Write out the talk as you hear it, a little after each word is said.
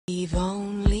We've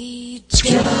only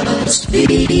just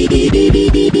begun.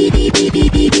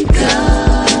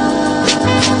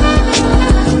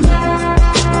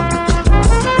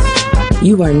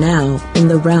 You are now in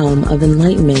the realm of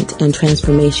enlightenment and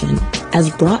transformation, as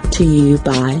brought to you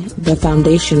by the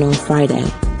Foundational Friday.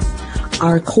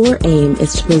 Our core aim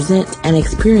is to present and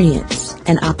experience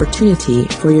an opportunity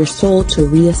for your soul to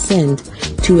reascend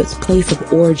to its place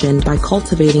of origin by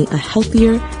cultivating a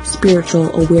healthier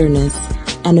spiritual awareness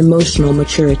and emotional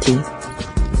maturity.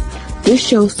 This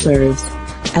show serves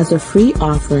as a free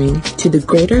offering to the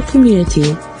greater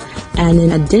community and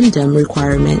an addendum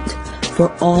requirement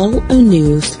for all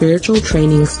ANU spiritual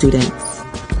training students.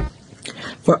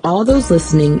 For all those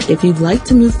listening, if you'd like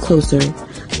to move closer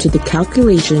to the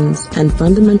calculations and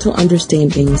fundamental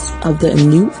understandings of the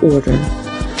ANU order,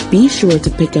 be sure to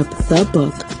pick up the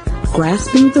book,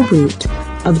 Grasping the Root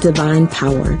of Divine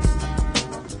Power.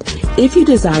 If you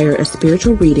desire a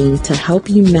spiritual reading to help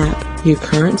you map your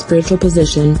current spiritual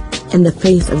position in the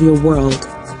face of your world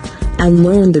and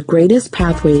learn the greatest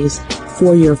pathways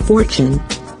for your fortune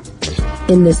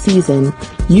in this season,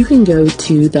 you can go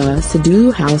to the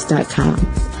saduluhouse.com.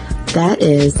 That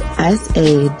is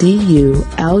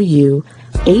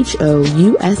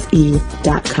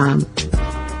SADULUHOUSE.com.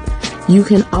 You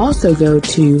can also go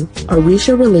to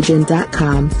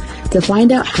orishareligion.com to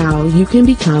find out how you can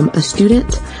become a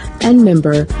student and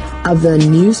member of the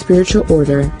new spiritual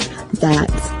order.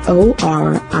 That's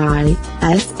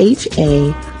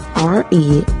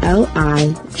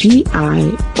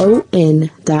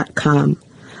ORISHARELIGION.com.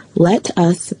 Let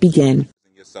us begin.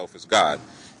 Yourself as God.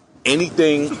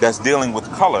 Anything that's dealing with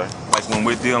color, like when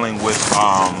we're dealing with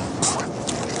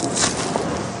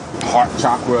heart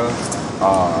chakra,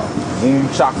 womb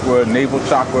chakra, navel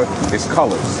chakra, is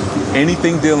colors.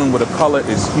 Anything dealing with a color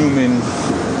is human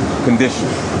condition.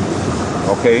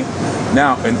 Okay?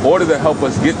 Now, in order to help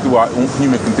us get through our own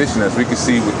human condition, as we can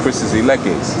see with Chris's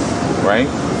elecades, right?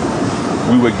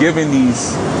 We were given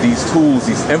these tools,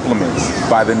 these implements,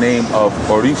 by the name of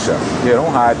Orisha. Yeah,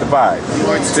 don't hide the vibe. You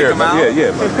want to stick them out?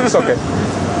 Yeah, but it's okay.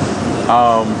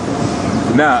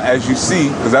 Now, as you see,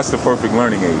 because that's the perfect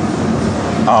learning aid,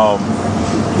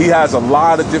 he has a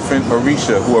lot of different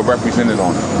Orisha who are represented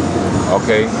on it.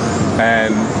 Okay?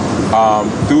 And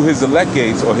through his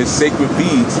elecades or his sacred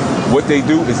beads, what they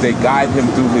do is they guide him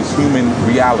through his human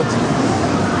reality.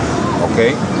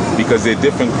 Okay? Because they're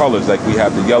different colors, like we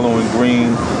have the yellow and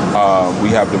green,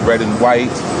 we have the red and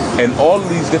white, and all of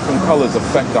these different colors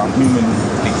affect our human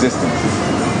existence.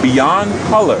 Beyond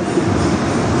color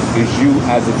is you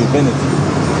as a divinity.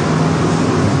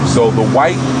 So the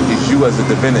white is you as a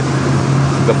divinity.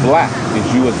 The black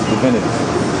is you as a divinity.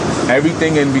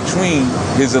 Everything in between,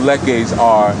 his elecades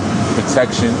are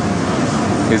protection,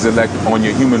 his elect on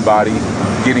your human body,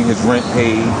 getting his rent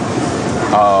paid,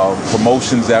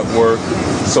 promotions at work,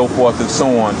 so forth and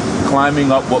so on,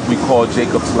 climbing up what we call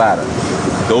Jacob's ladder.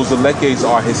 Those elecades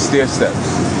are his stair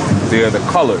steps. They are the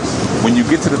colors. When you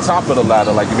get to the top of the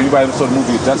ladder, like if anybody ever saw the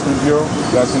movie Adjustment Bureau,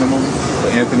 you guys seen the movie?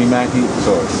 With Anthony Mackie?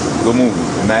 Sorry, good movie.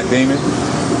 And Matt Damon.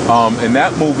 In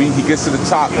that movie, he gets to the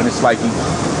top and it's like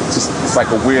it's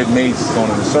like a weird maze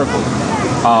going in a circle.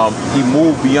 He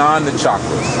moved beyond the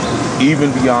chakras,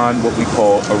 even beyond what we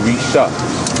call Orisha.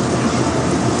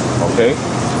 Okay?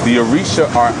 The Orisha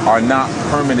are not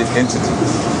permanent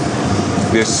entities.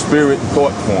 They're spirit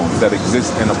thought forms that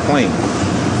exist in a plane.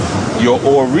 Your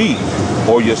Ori,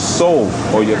 or your soul,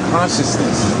 or your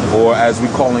consciousness, or as we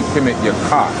call in Kemet, your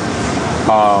Ka,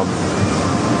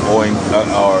 or in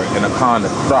Akan, the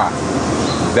Kra.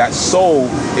 That soul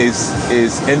is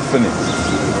infinite.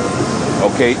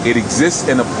 Okay? It exists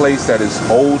in a place that is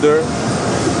older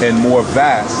and more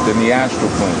vast than the astral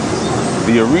planes.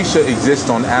 The Orisha exists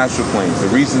on astral planes. The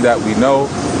reason that we know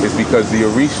is because the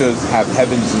Orishas have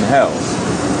heavens and hells.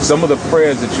 Some of the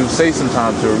prayers that you'll say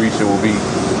sometimes to Orisha will be,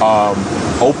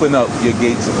 open up your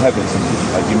gates of heaven.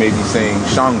 Like you may be saying,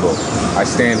 Shango, I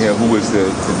stand here, who is the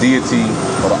deity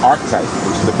or the archetype,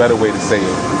 which is the better way to say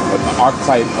it, but the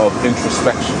archetype of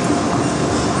introspection.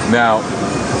 Now,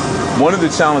 one of the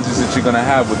challenges that you're going to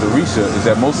have with Orisha is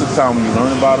that most of the time when you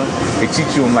learn about them, they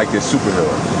teach you them like they're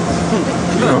superheroes.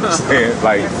 You know what I'm saying?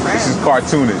 Like, this is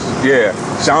cartoonish. Yeah.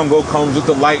 Shango comes with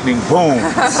the lightning. Boom.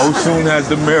 Oshun has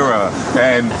the mirror.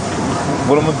 And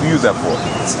what am I going to use that for?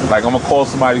 Like, I'm going to call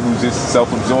somebody who's just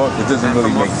self-absorbed? It doesn't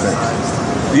really make sense.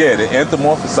 Yeah, they're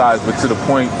anthropomorphized, but to the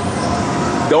point,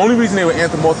 the only reason they were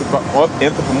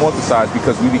anthropomorphized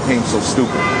because we became so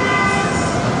stupid.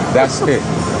 That's it.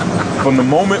 From the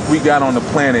moment we got on the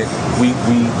planet, we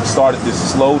started this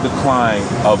slow decline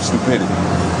of stupidity.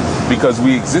 Because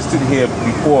we existed here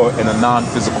before in a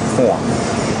non-physical form.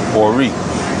 Ori.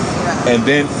 And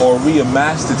then Ori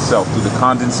amassed itself through the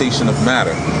condensation of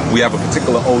matter. We have a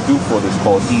particular Odu for this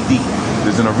called ED.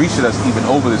 There's an Orisha that's even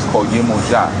over this called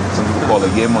Yemonja. Some people call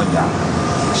it Yemonya.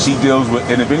 She deals with,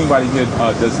 and if anybody here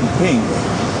does Iping,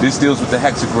 this deals with the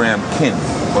hexagram Kin,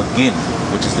 or Gin,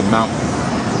 which is the mountain.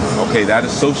 Okay, that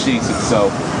associates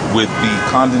itself with the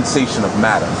condensation of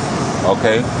matter.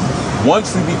 Okay?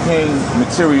 Once we became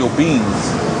material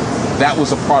beings, that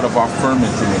was a part of our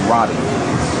fermenting and rotting.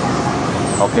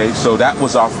 Okay, so that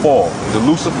was our fall. The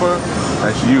Lucifer,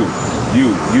 that's you,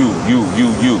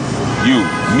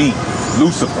 me,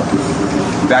 Lucifer.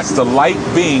 That's the light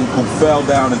being who fell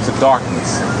down into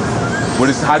darkness.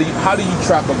 How do you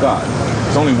trap a god?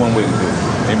 There's only one way to do it.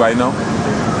 Anybody know?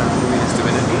 Removing his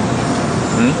divinity.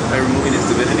 By removing his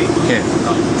divinity? Can't.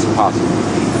 No, it's impossible.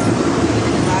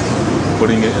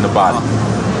 Putting it in a body.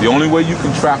 The only way you can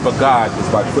trap a god is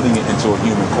by putting it into a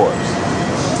human corpse.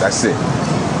 That's it.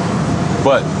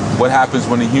 But what happens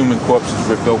when the human corpse is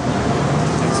ripped open?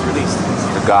 It's released.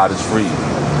 The god is free.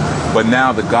 But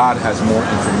now the god has more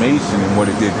information than what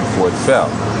it did before it fell.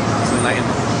 It's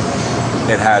enlightenment.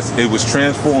 It was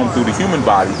transformed through the human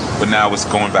body, but now it's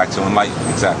going back to enlightenment.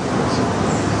 Exactly.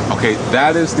 Okay,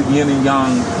 that is the yin and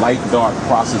yang, light, dark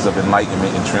process of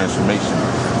enlightenment and transformation.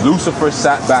 Lucifer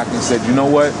sat back and said, you know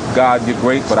what? God, you're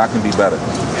great, but I can be better.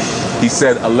 He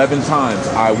said 11 times,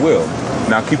 I will.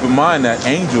 Now keep in mind that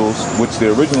angels, which the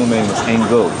original name was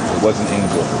Angel, it wasn't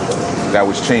angel. That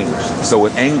was changed. So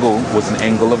an angle was an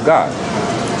angle of God.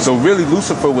 So really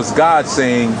Lucifer was God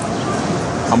saying,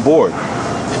 I'm bored.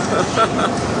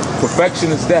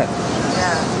 Perfection is death.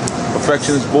 Yeah.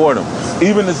 Perfection is boredom.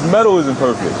 Even this metal isn't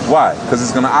perfect. Why? Because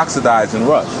it's going to oxidize and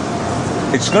rust.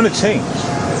 It's going to change.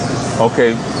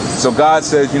 Okay, so God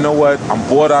says, you know what? I'm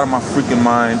bored out of my freaking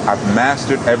mind. I've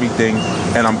mastered everything,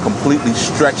 and I'm completely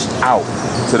stretched out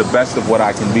to the best of what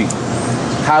I can be.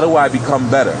 How do I become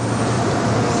better?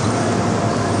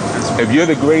 If you're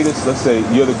the greatest, let's say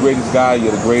you're the greatest guy,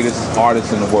 you're the greatest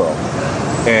artist in the world,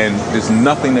 and there's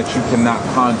nothing that you cannot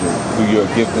conjure through your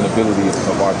gift and ability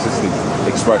of artistic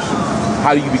expression.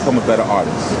 How do you become a better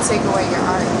artist? You take away your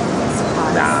art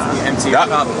supplies. Nah. You empty your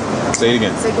cup. Say it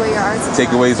again. Take away your art supplies.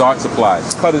 Take away his art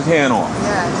supplies. Cut his hand off.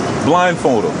 Yeah.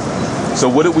 Blindfold him. So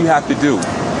what did we have to do?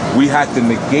 We had to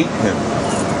negate him.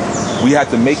 We had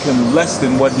to make him less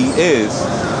than what he is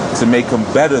to make him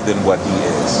better than what he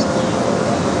is.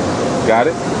 Got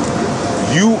it?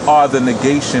 You are the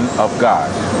negation of God.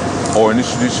 Or in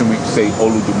this tradition we say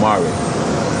Oludumare.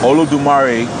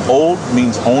 Oludumare, Ol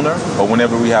means owner, or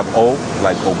whenever we have O,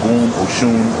 like Ogun,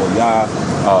 Oshun, Oya,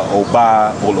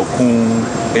 Oba, Olokun,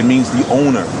 it means the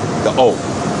owner, the O.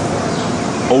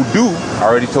 Odu, I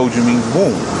already told you, means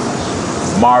womb.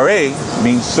 Mare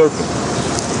means serpent.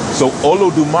 So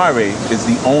Olodumare is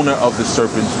the owner of the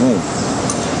serpent's womb.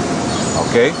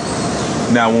 Okay?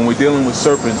 Now when we're dealing with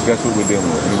serpents, guess what we're dealing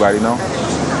with? Anybody know?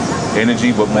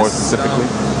 Energy, but more specifically?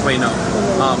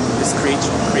 This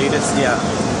created, yeah.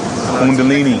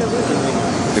 Kundalini,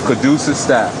 the Caduceus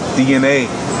staff, DNA,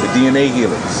 the DNA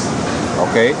helix.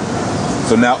 Okay?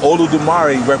 So now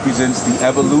Olodumare represents the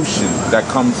evolution that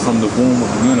comes from the womb of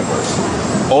the universe.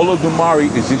 Olodumare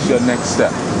is just your next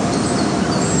step.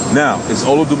 Now, is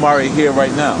Olodumare here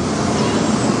right now?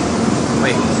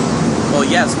 Wait. Well,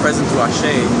 yes, present through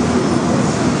Ashe.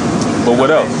 But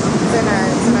what else? It's in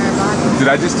our body. Did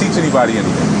I just teach anybody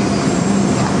anything?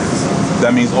 Yeah.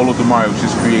 That means Olodumare was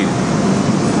just created.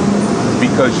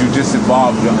 Because you just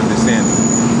evolved your understanding.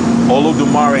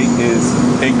 Olodumare is,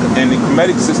 in the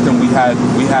Kemetic system, we had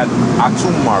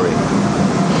Atum Mare,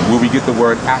 where we get the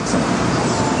word atom,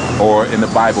 or in the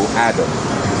Bible, Adam.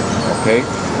 Okay?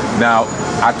 Now,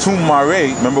 Atum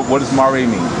Mare, remember what does Mare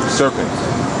mean? Serpent.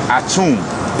 Atum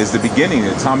is the beginning,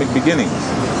 the atomic beginnings.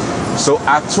 So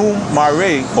Atum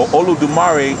Mare, or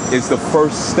Olodumare, is the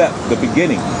first step, the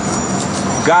beginning.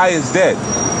 Guy is dead.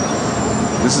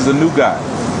 This is a new guy,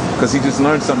 because he just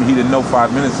learned something he didn't know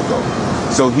 5 minutes ago.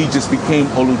 So he just became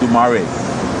Olodumare.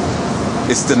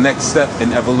 It's the next step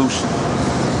in evolution.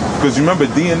 Because remember,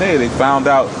 DNA, they found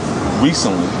out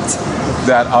recently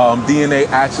that DNA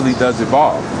actually does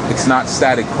evolve. It's not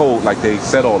static code like they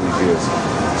said all these years.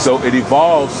 So it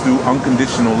evolves through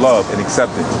unconditional love and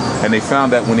acceptance. And they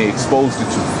found that when they exposed it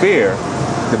to fear,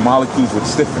 the molecules would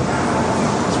stiffen.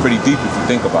 It's pretty deep if you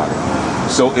think about it.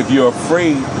 So if you're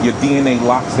afraid, your DNA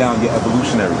locks down your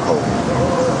evolutionary code.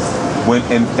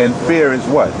 And fear is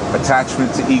what?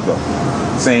 Attachment to ego.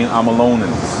 Saying, I'm alone in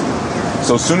this.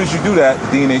 So as soon as you do that,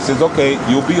 the DNA says, okay,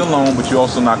 you'll be alone, but you're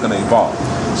also not going to evolve.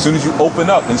 As soon as you open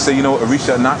up and say, you know,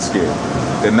 Orisha are not scared.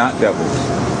 They're not devils.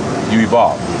 You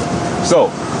evolve. So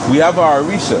We have our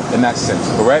Orisha in that sense,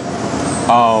 correct?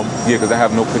 Yeah, because I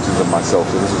have no pictures of myself,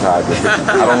 so this is how I get pictures.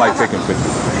 I don't like taking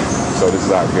pictures, so this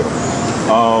is how I get them.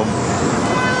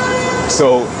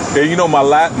 So, you know,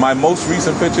 my most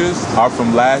recent pictures are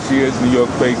from last year's New York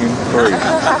Pagan parade.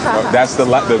 That's the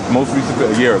most recent,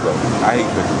 a year ago. I hate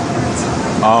pictures.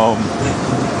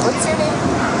 What's your name?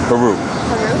 Peru.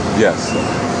 Peru? Yes.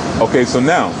 Okay, so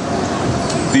now,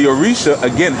 the Orisha,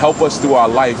 again, help us through our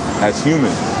life as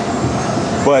humans.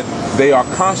 But they are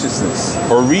consciousness.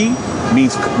 Ori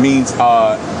means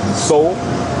soul,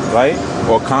 right?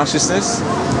 Or consciousness.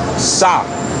 Sa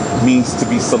means to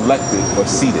be selected or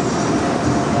seated.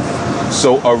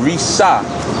 So Orisha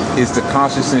is the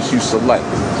consciousness you select.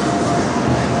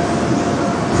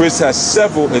 Chris has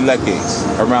several eleges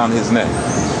around his neck.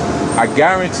 I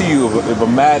guarantee you, if a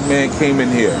madman came in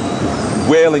here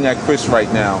wailing at Chris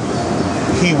right now,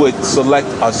 he would select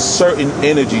a certain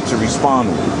energy to respond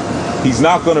with. He's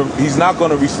not gonna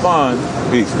respond.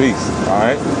 Peace. All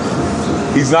right.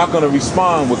 He's not gonna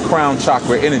respond with crown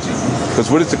chakra energy, because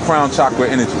what is the crown chakra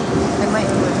energy?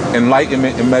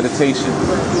 Enlightenment and meditation.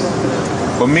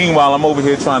 But meanwhile, I'm over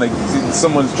here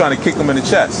someone's trying to kick him in the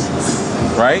chest,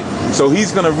 right? So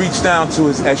he's gonna reach down to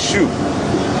his Eshu.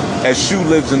 Eshu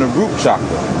lives in the root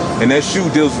chakra, and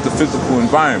Eshu deals with the physical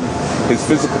environment, his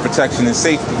physical protection and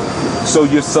safety. So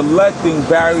you're selecting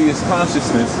various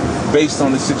consciousness based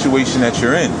on the situation that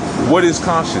you're in. What is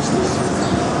consciousness?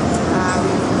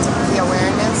 The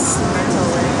awareness, mental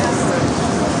awareness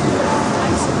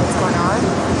of what's going on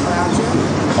around you.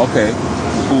 Okay,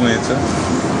 cool answer.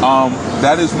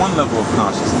 That is one level of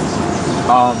consciousness.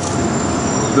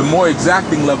 The more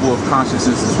exacting level of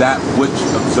consciousness is that which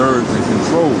observes and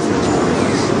controls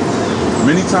situations.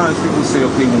 Many times people say,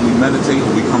 okay, when we meditate or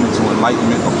we come into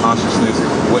enlightenment or consciousness,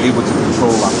 we're able to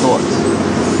control our thoughts.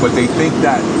 But they think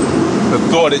that the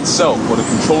thought itself or the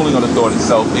controlling of the thought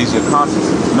itself is your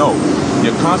consciousness. No,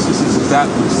 your consciousness is that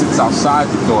which sits outside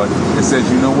the thought and says,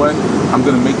 you know what, I'm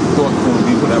going to make the thought go and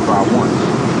be whatever I want.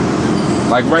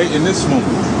 Like right in this moment,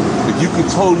 if you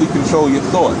could totally control your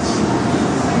thoughts,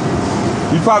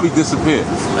 you'd probably disappear.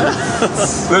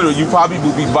 Literally, you probably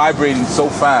would be vibrating so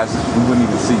fast we wouldn't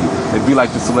even see you. It'd be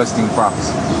like the Celestine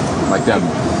prophecy, like that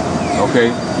movie.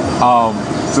 Okay?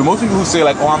 So most people who say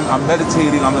like, oh, I'm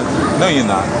meditating, no, you're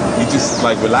not. You just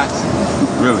like relaxing,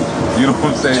 really. You know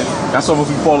what I'm saying? That's why most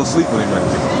people fall asleep when they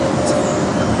meditate.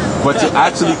 But to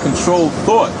actually control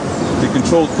thought, to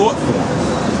control thought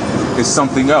form is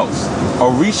something else.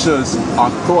 Orishas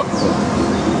are thought form.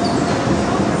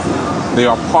 They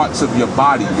are parts of your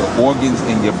body, your organs,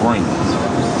 and your brain.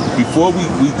 Before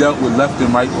we dealt with left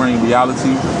and right brain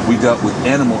reality, we dealt with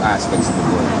animal aspects of the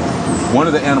brain. One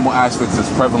of the animal aspects that's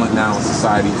prevalent now in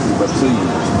society is the reptilian,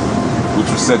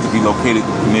 which was said to be located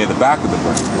near the back of the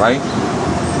brain, right?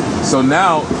 So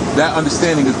now that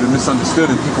understanding has been misunderstood,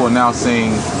 and people are now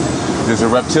saying there's a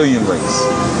reptilian race.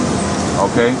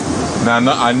 Okay? Now,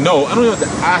 I don't even have to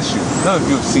ask you. None of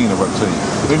you have seen a reptilian.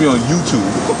 Maybe on YouTube.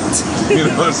 You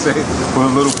know what I'm saying? With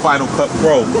a little Final Cut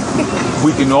Pro,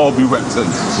 we can all be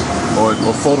reptilians. Or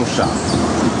Photoshop.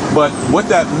 But what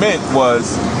that meant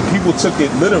was people took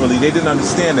it literally. They didn't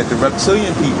understand that the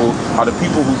reptilian people are the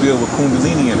people who deal with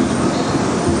Kundalini energy.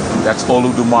 That's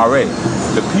Oludumare.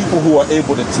 The people who are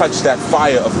able to touch that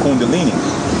fire of Kundalini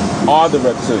are the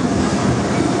reptilians.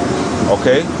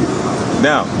 Okay?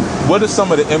 Now, what are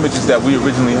some of the images that we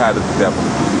originally had of the devil?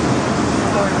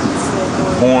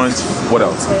 Horns. What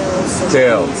else?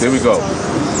 Tails. There we go.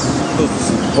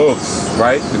 Hoofs,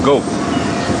 right? The goat.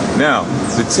 Now,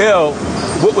 the tail,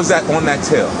 what was that on that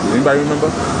tail? Anybody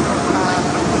remember?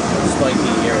 It's like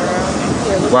the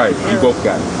arrow. Right, you both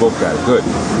got it. Good.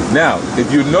 Now,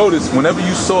 if you notice, whenever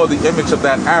you saw the image of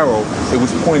that arrow, it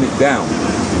was pointed down.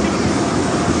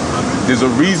 There's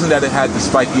a reason that it had the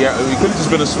spiky arrow. It could have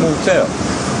just been a smooth tail,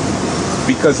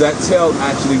 because that tail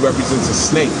actually represents a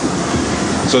snake.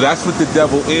 So that's what the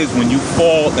devil is when you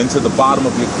fall into the bottom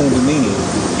of your Kundalini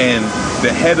and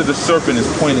the head of the serpent is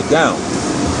pointed down.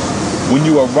 When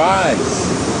you arise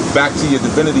back to your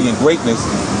divinity and greatness,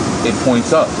 it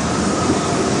points up.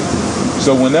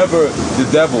 So whenever the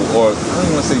devil, or I don't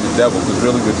even want to say the devil, because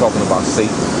really we're talking about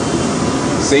Satan.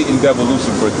 Satan, devil,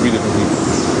 Lucifer are three different people.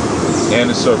 And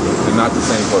the serpent, they're not the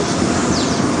same person.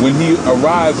 When he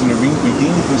arrives and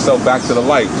redeems himself back to the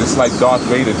light, just like Darth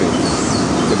Vader did.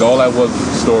 Because all that was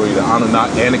the story, the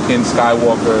Anakin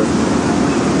Skywalker.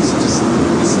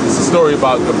 It's a story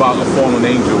about a fallen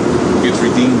angel who gets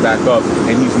redeemed back up,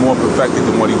 and he's more perfected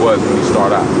than what he was when he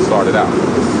started out.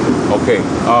 Okay.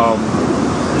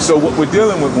 So what we're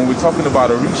dealing with when we're talking about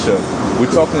Orisha,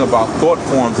 we're talking about thought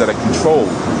forms that are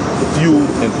controlled fueled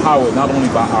and powered not only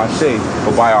by Ashe,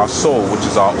 but by our soul, which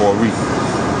is our Ori.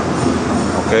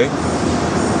 Okay?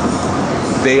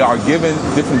 They are given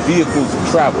different vehicles of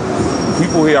travel.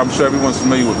 People here, I'm sure everyone's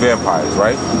familiar with vampires,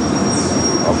 right?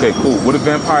 Okay, cool. What do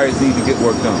vampires need to get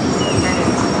work done?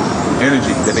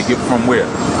 Energy that they get from where?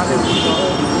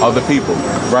 Other people.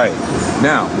 Right.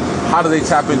 Now, how do they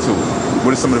tap into it?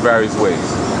 What are some of the various ways?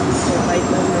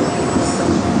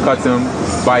 Cut them,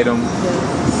 bite them,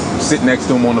 sit next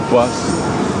to them on the bus,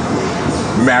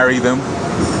 marry them.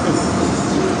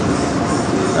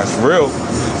 That's real.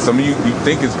 Some of you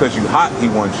think it's because you hot he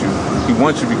wants you. He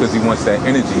wants you because he wants that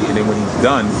energy, and then when he's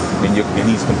done and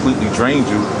he's completely drained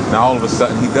you, now all of a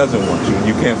sudden he doesn't want you, and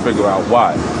you can't figure out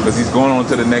why. Because he's going on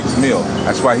to the next meal.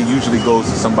 That's why he usually goes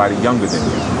to somebody younger than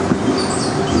you.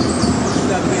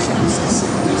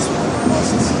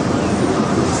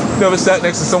 You ever sat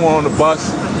next to someone on the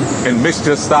bus and missed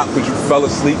your stop because you fell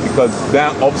asleep because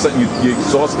now all of a sudden you're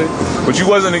exhausted, but you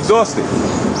wasn't exhausted?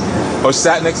 Or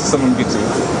sat next to someone,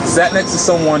 sat next to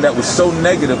someone that was so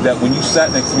negative that when you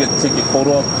sat next to me, you had to take your coat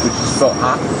off because you felt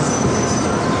hot?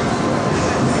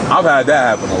 I've had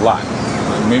that happen a lot.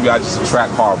 Maybe I just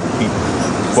attract horrible people.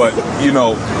 But, you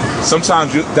know,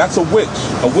 sometimes that's a witch.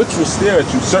 A witch will stare at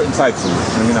you, certain types of witch.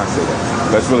 Let me not say that.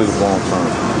 That's really the wrong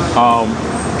term.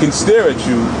 Can stare at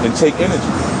you and take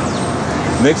energy.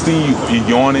 Next thing you're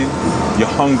yawning, you're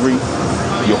hungry,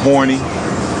 you're horny.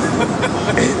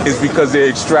 It's because they're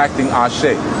extracting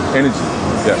Ashe, energy.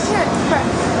 Yes.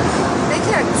 They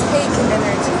can't take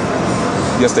energy.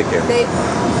 Yes, they can.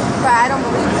 But I don't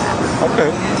believe that. Okay.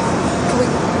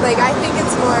 Like, I think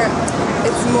it's more,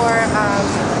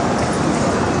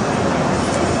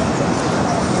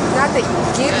 not that you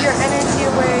give your energy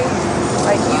away.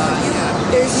 Like,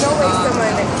 there's no way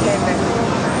someone can,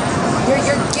 you're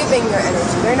giving your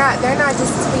energy. They're not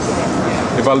just taking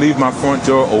it. If I leave my front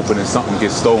door open and something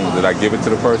gets stolen, did I give it to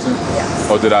the person? Yes.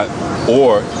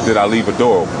 Or did I leave a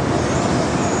door open?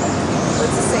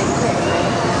 It's the same thing,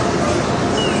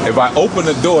 right? If I open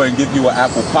the door and give you an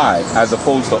apple pie, as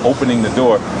opposed to opening the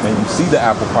door and you see the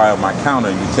apple pie on my counter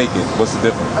and you take it, what's the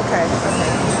difference? Okay.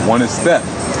 One is theft,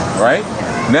 right?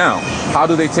 Now, how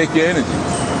do they take your energy?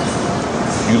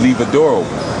 You leave a door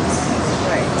open.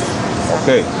 Right.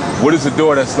 Okay. What is the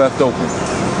door that's left open?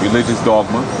 Religious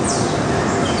dogma.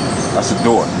 That's a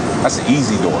door. That's an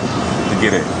easy door to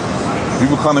get in.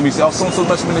 People come to me and say, oh, so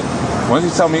much money. Why don't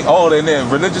you tell me, oh, they're there.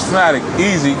 Religious fanatic,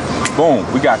 easy. Boom,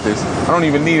 we got this. I don't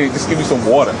even need it. Just give me some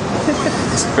water.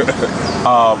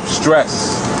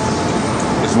 Stress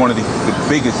is one of the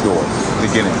biggest doors to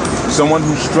get in. Someone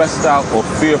who's stressed out or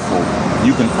fearful,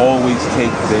 you can always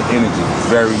take their energy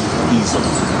very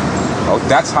easily. Oh,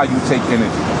 that's how you take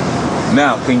energy.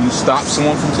 Now, can you stop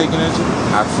someone from taking energy?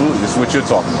 Absolutely. This is what you're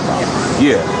talking about.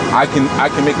 Yeah, I can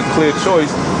make a clear choice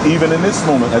even in this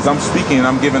moment as I'm speaking and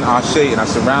I'm giving Ashe and I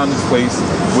surround this place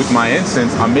with my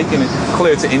incense. I'm making it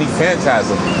clear to any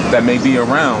phantasm that may be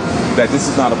around that this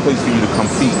is not a place for you to come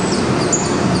feed.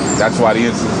 That's why the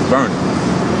incense is burning.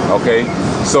 Okay?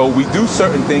 So we do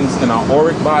certain things in our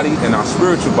auric body and our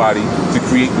spiritual body to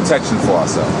create protection for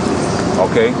ourselves.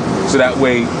 Okay? So that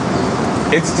way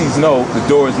entities know the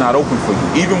door is not open for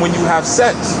you. Even when you have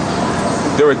sex,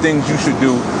 there are things you should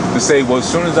do to say, well, as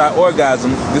soon as I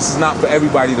orgasm, this is not for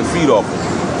everybody to feed off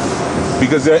of.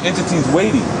 Because there are entities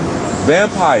waiting.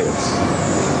 Vampires,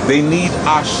 they need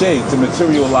Ashe to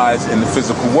materialize in the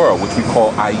physical world, which we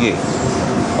call Aye.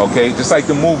 Okay? Just like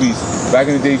the movies. Back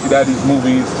in the days, you'd have these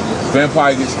movies,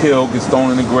 vampire gets killed, gets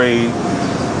thrown in the grave,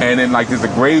 and then like there's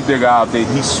a grave digger out there,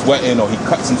 he's sweating or he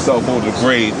cuts himself over the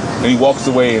grave and he walks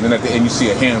away and then at the end you see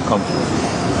a hand come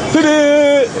through.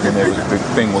 And then the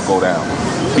thing will go down.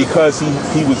 Because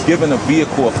he was given a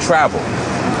vehicle of travel.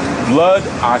 Blood,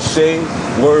 Ashe,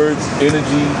 words,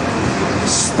 energy,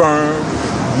 sperm,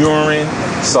 urine,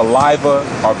 saliva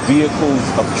are vehicles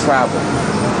of travel.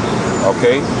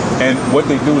 Okay? And what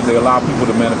they do is they allow people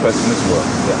to manifest in this world.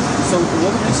 Yeah. So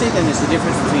what would you say then is the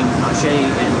difference between Ashe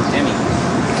and Emi?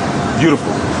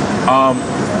 Beautiful.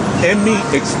 Emi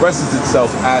expresses itself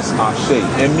as Ashe.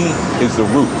 Emi is the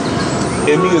root.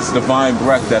 Emi is divine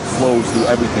breath that flows through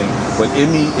everything. But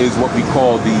Emi is what we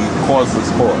call the causeless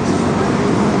cause.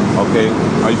 Okay?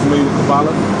 Are you familiar with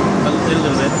Kabbalah? A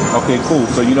little bit. Okay, cool.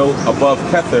 So you know above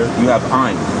Kether you have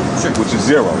Ein, Sure. which is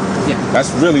 0. Yeah.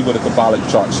 That's really where the Kabbalic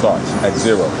chart starts, at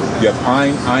 0. You have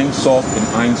Ein Sof, and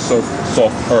Ein Sof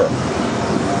Her.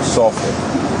 Software.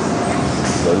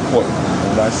 Very important.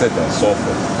 I said that,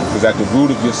 sulfur. Because at the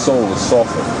root of your soul is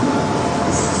sulfur.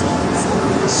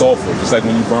 Sulfur. Just like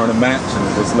when you burn a match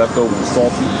and what's left over is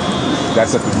salty,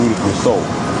 that's at the root of your soul.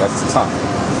 That's the top.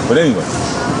 But anyway,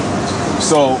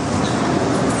 so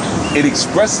It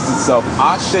expresses itself.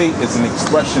 Ashe is an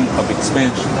expression of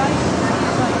expansion.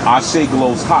 Ashe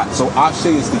glows hot. So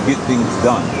Ashe is to get things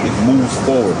done. It moves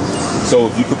forward. So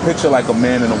if you could picture like a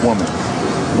man and a woman.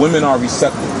 Women are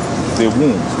receptive. They're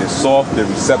wombs. They're soft. They're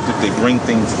receptive. They bring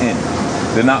things in.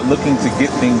 They're not looking to get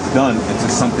things done until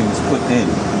something is put in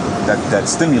that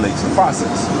stimulates the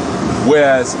process.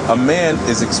 Whereas a man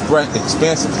is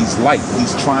expansive. He's light.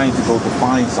 He's trying to go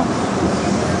define something.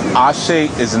 Ashe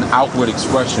is an outward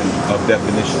expression of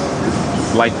definition.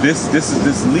 Like this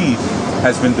leaf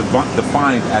has been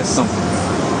defined as something.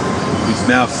 We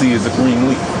now see as a green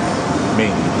leaf.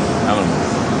 Maybe. I don't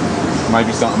know. Might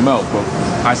be something else, but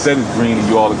I said it's green and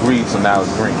you all agreed, so now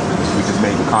it's green. We just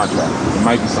made the contract. It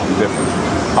might be something different.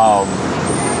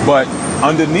 But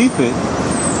underneath it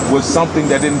was something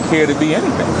that didn't care to be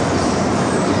anything.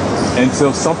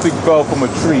 Until something fell from a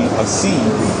tree, a seed,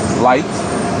 light,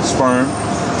 sperm,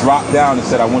 dropped down and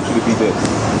said, I want you to be this.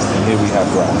 And here we have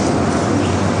grass.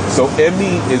 So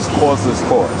Emi is causeless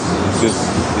cause.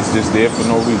 It's just there for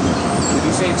no reason. Would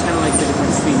you say it's kind of like the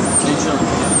difference between potential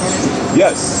energy?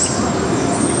 Yes,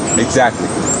 exactly.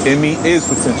 Emi is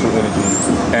potential energy,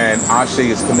 and Ashe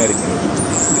is kinetic energy.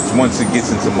 It's once it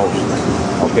gets into motion.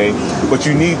 Okay, but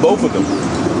you need both of them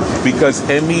because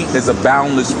Emi is a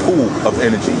boundless pool of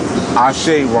energy.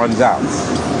 Ashe runs out.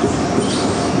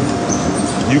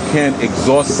 You can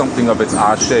exhaust something of its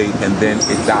Ashe and then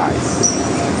it dies.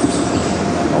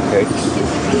 Okay?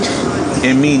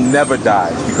 Emi never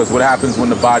dies because what happens when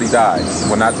the body dies?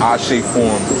 When that Ashe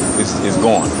form is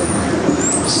gone.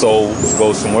 Soul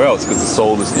goes somewhere else because the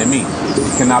soul is Emi.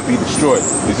 It cannot be destroyed.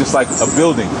 It's just like a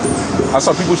building. That's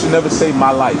why people should never say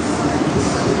my life.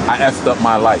 I effed up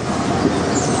my life.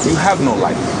 You have no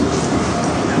life.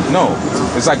 No.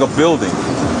 It's like a building.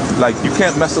 Like you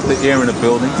can't mess up the air in a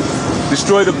building.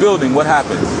 Destroy the building, what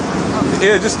happens? The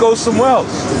air just goes somewhere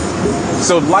else.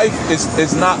 So life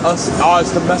is not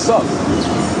ours to mess up.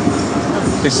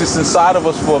 It's just inside of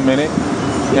us for a minute,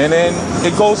 and then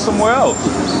it goes somewhere else.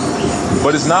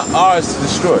 But it's not ours to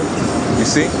destroy. You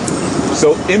see?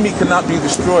 So Emi cannot be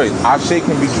destroyed. Ashe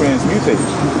can be transmutated.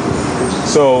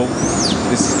 So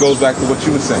this goes back to what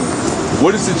you were saying.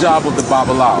 What is the job of the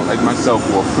Babalawo, like myself,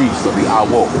 or a priest, or the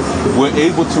Awo? We're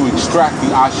able to extract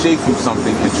the Ashe from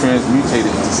something and transmutate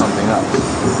it into something else.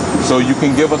 So you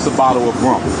can give us a bottle of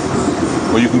rum,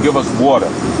 or you can give us water,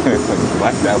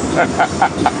 like that,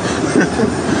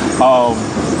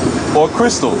 or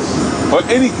crystals, or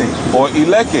anything, or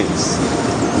ilekes,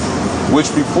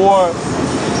 which before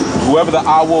whoever the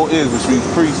Awo is, which means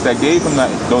priest, that gave him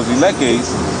those ilekes,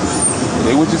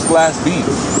 they were just glass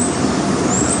beads.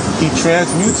 He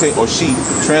transmutated, or she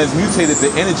transmutated the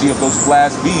energy of those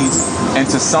glass beads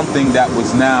into something that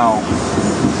was now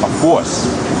a force.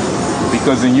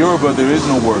 Because in Yoruba, there is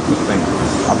no word for thing.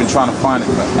 I've been trying to find it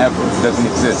forever. It doesn't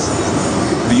exist.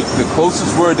 The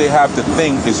closest word they have to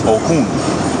thing is ohun.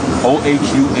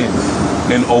 O-H-U-N.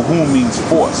 And ohun means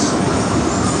force.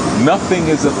 Nothing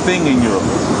is a thing in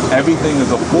Yoruba. Everything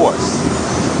is a force.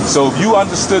 So if you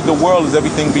understood the world as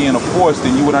everything being a force,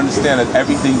 then you would understand that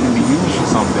everything can be used for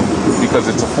something because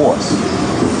it's a force.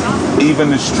 Even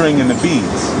the string and the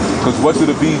beads. Because what do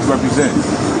the beads represent?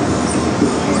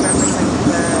 They represent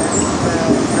the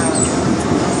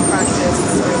practice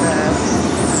or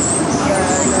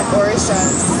the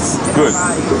Orishas in Good. the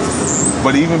body.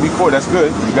 But even before, that's good,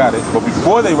 you got it. But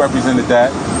before they represented that,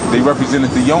 they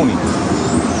represented the yoni.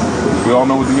 We all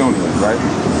know what the yoni is, right?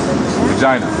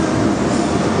 Vagina.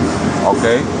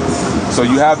 Okay, so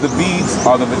you have the beads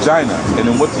are the vagina, and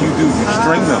then what do? You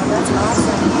string them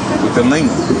with the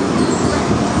lingam.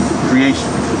 Creation.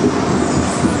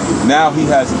 Now he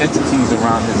has entities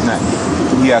around his neck.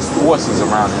 He has forces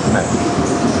around his neck.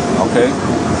 Okay,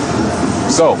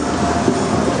 so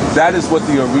that is what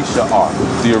the Orisha are.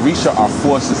 The Orisha are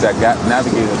forces that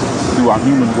navigate us through our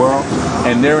human world,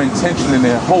 and their intention and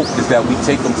their hope is that we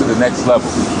take them to the next level.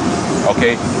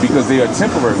 Okay, because they are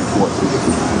temporary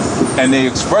forces. And they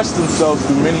express themselves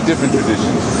through many different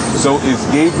traditions. So is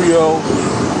Gabriel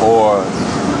or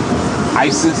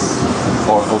Isis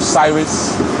or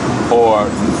Osiris or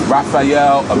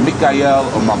Raphael or Michael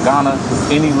or Morgana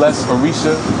any less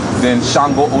Orisha than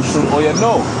Shango, Oshun, Oya?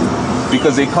 No,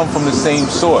 because they come from the same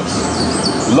source.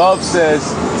 Love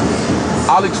says,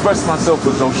 I'll express myself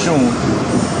as Oshun,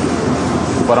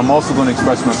 but I'm also going to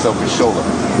express myself as Shola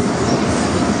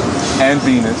and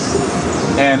Venus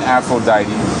and Aphrodite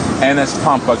and as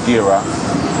Pampagira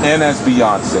and as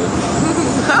Beyonce.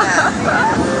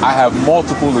 I have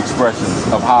multiple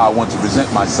expressions of how I want to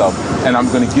present myself, and I'm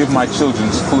going to give my children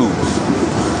clues.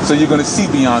 So you're going to see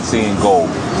Beyonce in gold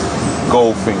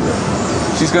finger.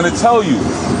 She's going to tell you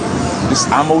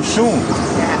I'm Oshun.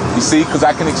 You see, because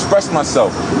I can express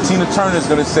myself. Tina Turner is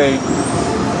going to say,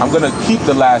 I'm going to keep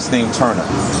the last name Turner.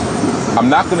 I'm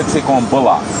not going to take on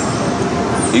Bullock,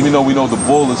 even though we know the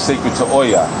bull is sacred to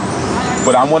Oya.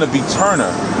 But I want to be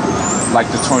Turner,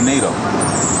 like the tornado.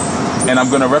 And I'm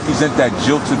going to represent that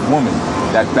jilted woman,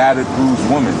 that battered, bruised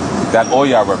woman that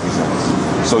Oya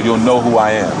represents. So you'll know who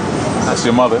I am. That's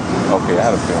your mother? Okay, I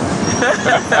had a feeling.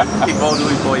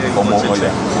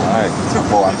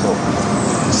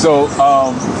 So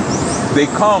they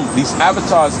come, these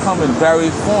avatars come in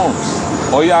various forms.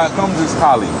 Oya comes as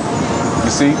Kali, you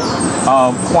see,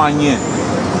 Kuan Yin,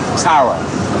 Tara.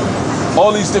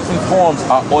 All these different forms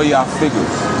are Oya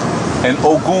figures. And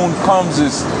Ogun comes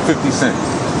as 50 Cent.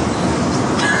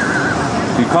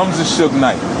 He comes as Suge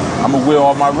Knight. I'm gonna wear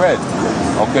all my red,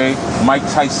 okay? Mike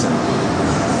Tyson.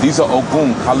 These are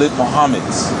Ogun, Khalid Muhammad,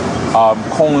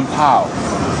 Colin Powell.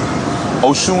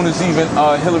 Oshun is even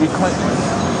Hillary Clinton.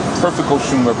 Perfect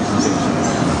Oshun representation.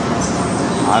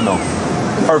 I know.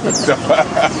 Perfect.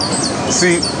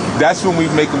 See, that's when we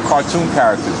make them cartoon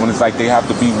characters, when it's like they have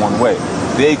to be one way.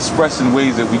 They express in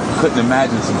ways that we couldn't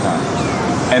imagine sometimes.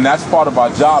 And that's part of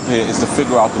our job here, is to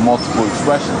figure out the multiple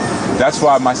expressions. That's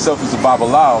why myself as a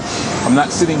Babalao, I'm not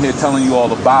sitting here telling you all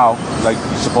the bow like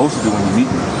you're supposed to do when you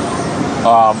meet me.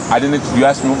 You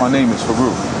asked me what my name is,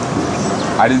 Haru.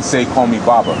 I didn't say call me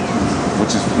Baba,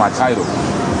 which is my title.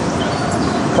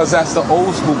 Because that's the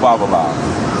old school Babalao.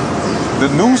 The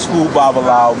new school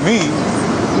Babalao, me,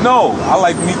 no, I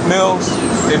like Meek Mills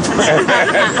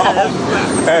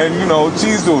and you know,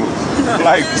 cheese doodles.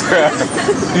 Like,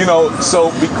 you know,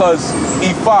 so because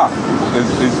Ifa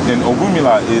is in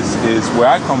Orumila is where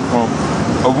I come from,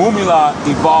 Orumila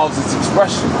evolves its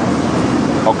expression.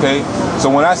 Okay, so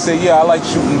when I say, yeah, I like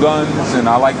shooting guns and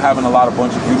I like having a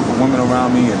bunch of beautiful women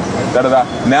around me and da-da-da,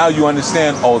 now you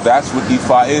understand, oh, that's what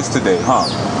Ifa is today, huh?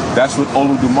 That's what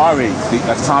Oludumare, the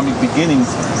atomic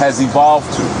beginnings, has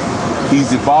evolved to.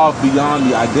 He's evolved beyond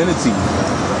the identity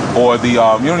or the,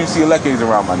 you don't even see Elekes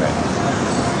around my neck,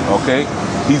 okay?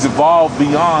 He's evolved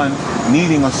beyond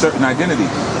needing a certain identity.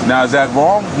 Now, is that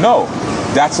wrong? No,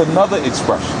 that's another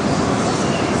expression.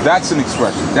 That's an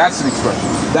expression. That's an expression.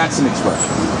 That's an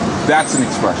expression. That's an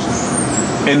expression.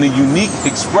 And the unique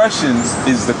expressions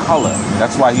is the color.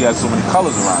 That's why he has so many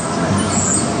colors around his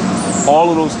neck.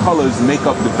 All of those colors make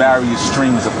up the various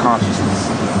strings of consciousness.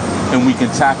 And we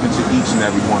can tap into each and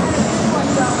every one of them.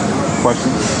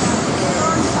 Questions?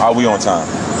 Are we on time?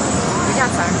 We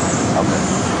got time. Okay.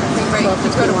 Great.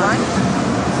 Let's go to 1?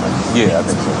 Yeah, I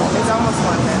think so. It's almost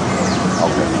 1 then.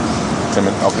 Okay. 10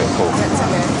 minutes? Okay, cool. 10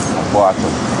 minutes. Well, I told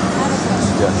you.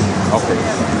 Yes. Okay.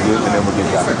 Good, and then we'll get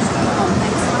back.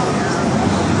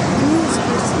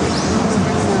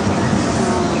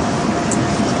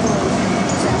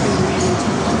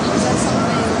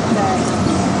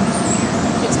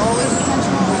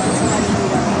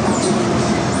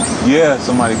 Yeah,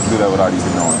 somebody can do that without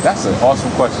even knowing. That's an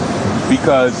awesome question.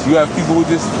 Because you have people who are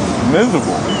just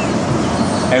miserable.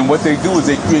 And what they do is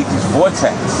they create this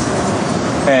vortex.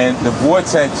 And the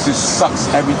vortex just sucks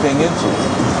everything into it.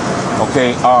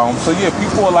 Okay, so yeah,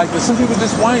 people are like this. Some people are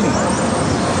just whiny.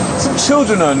 Some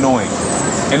children are annoying.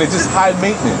 And it's just high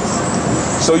maintenance.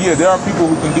 So yeah, there are people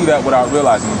who can do that without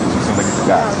realizing it, because you seem like it's a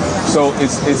guy. So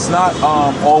it's not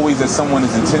always that someone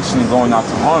is intentionally going out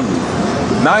to harm you.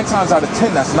 9 times out of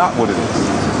 10, that's not what it is.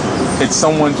 It's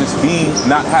someone just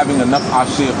not having enough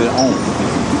ashe of their own.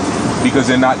 Because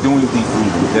they're not doing deep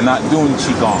breathing. They're not doing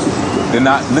qigong. They're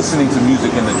not listening to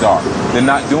music in the dark. They're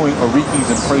not doing orikis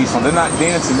and praise songs. They're not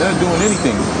dancing. They're not doing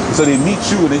anything. So they meet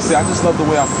you and they say, I just love the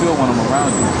way I feel when I'm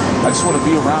around you. I just want to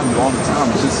be around you all the time.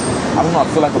 It's just, I don't know, I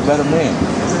feel like a better man.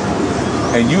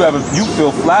 And you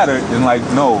feel flattered and like,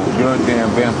 no, you're a damn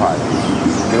vampire.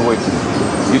 Get away from me.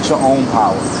 Get your own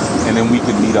power. And then we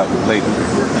can meet up later.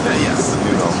 Yes.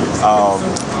 You know.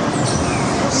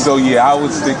 So yeah,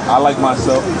 I like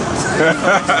myself.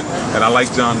 And I like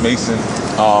John Mason.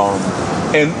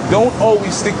 And don't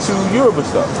always stick to Yoruba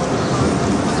stuff.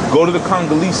 Go to the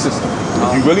Congolese system.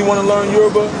 If you really want to learn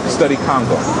Yoruba, study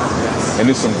Congo. And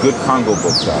there's some good Congo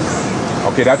books out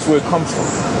there. Okay, that's where it comes from.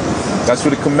 That's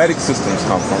where the Kemetic systems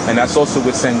come from. And that's also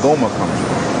where Sangoma comes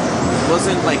from.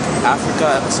 Wasn't like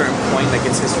Africa at a certain point, like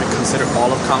its history, considered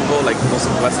all of Congo, like most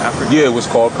of West Africa? Yeah, it was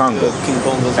called Congo. King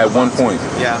Bongo's at one point.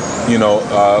 Yeah. You know,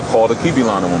 called a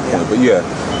Kibilan at one point. But yeah,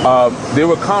 there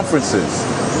were conferences.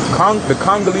 The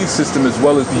Congolese system, as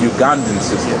well as the Ugandan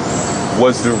system,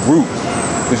 was the root.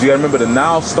 Because you got to remember, the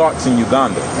Nile starts in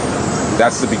Uganda.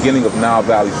 That's the beginning of Nile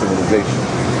Valley civilization.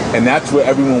 And that's where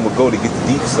everyone would go to get the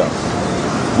deep stuff.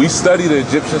 We study the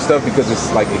Egyptian stuff because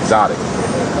it's like exotic.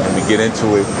 And we get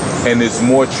into it, and there's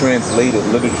more translated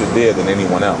literature there than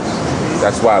anyone else.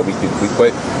 That's why we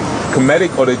but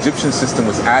Kemetic or the Egyptian system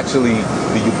was actually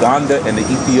the Uganda and the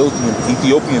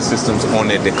Ethiopian systems on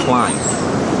their decline.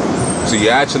 So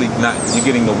you're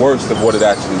getting the worst of what it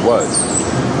actually was.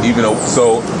 Even though,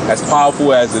 so as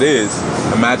powerful as it is,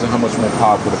 imagine how much more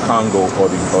powerful the Congo or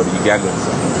the Ugandan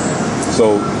system. So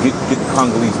get the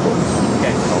Congolese books.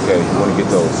 Okay, you want to get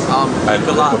those. Let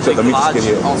me just get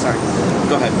here. Oh, sorry.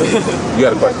 Go ahead. You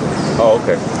had a question? Oh,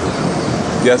 okay.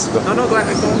 Yes. No, go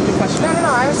ahead. Go with your question.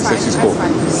 No, I was fine. She's cool.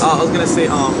 I was gonna say,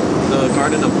 the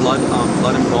Garden of Blood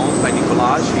and Bones by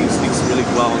Nicolaj. He speaks really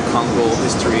well on Congo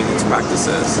history and its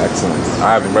practices. Excellent.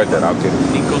 I haven't read that. I'll get it.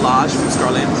 Nicolaj from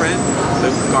Scarlet Imprint.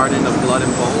 The Garden of Blood and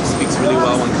Bones speaks really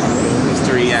well on Congo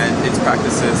history and its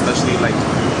practices, especially like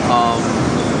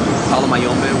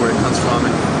Palamayombe, where it comes from,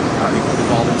 and how it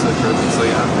evolved into the Caribbean. So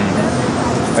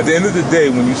yeah. At the end of the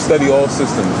day, when you study all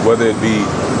systems, whether it be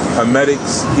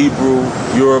Hermetics, Hebrew,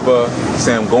 Yoruba,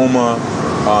 Sangoma,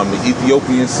 the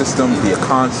Ethiopian system, the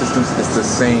Akan systems, it's the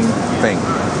same thing.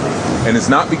 And it's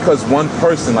not because one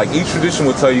person, like each tradition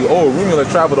will tell you, oh, Rumula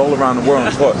traveled all around the world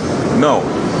and taught. No.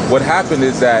 What happened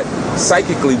is that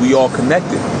psychically we all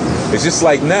connected. It's just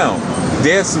like now,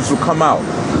 dancers will come out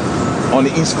on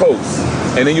the East Coast,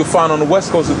 and then you'll find on the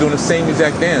West Coast they're doing the same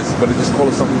exact dance, but they just call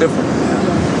it something different.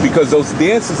 Because those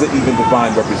dances are even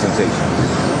divine representation.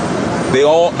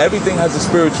 Everything has a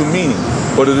spiritual meaning,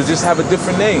 but it'll just have a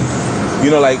different name. You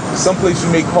know, like some place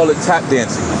you may call it tap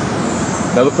dancing,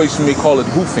 another place you may call it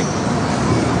hoofing,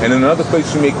 and in another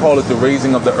place you may call it the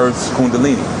raising of the earth's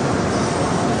kundalini.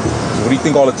 So what do you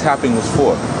think all the tapping was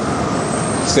for?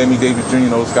 Sammy Davis Jr.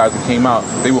 and those guys that came out,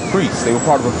 they were priests. They were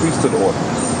part of a priesthood order,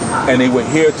 and they were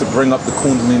here to bring up the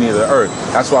kundalini of the earth.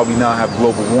 That's why we now have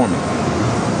global warming,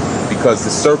 because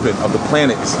the serpent of the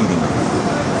planet is heating up.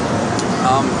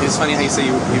 It's funny how you say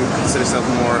you consider yourself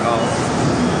more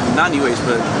not New Age,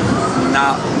 but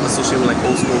not associated with like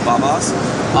old school Babas.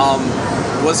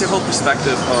 What's your whole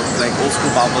perspective of like old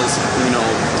school Babas,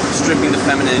 stripping the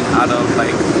feminine out of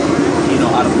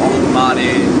out of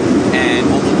Olumade and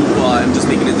Olumua and just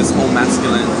making it this whole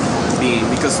masculine being?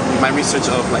 Because my research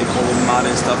of like Olumade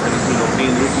and stuff and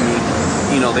being Lukumi,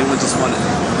 they would just want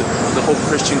the whole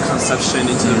Christian conception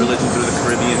into the religion through the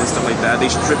Caribbean and stuff like that. They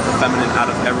strip the feminine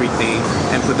out of everything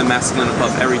and put the masculine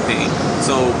above everything.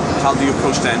 So how do you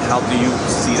approach that, and how do you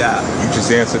see that? You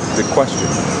just answered the question.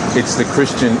 It's the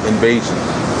Christian invasion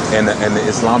and the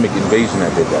Islamic invasion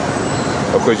that did that.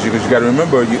 Because you got to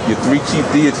remember, your three chief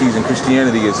deities in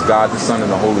Christianity is God, the Son,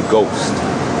 and the Holy Ghost.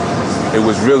 It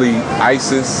was really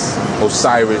Isis,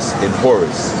 Osiris, and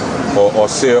Horus, or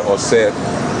Osir, Oseth,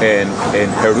 and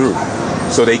Heru.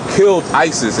 So they killed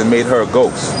Isis and made her a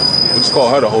ghost. We just call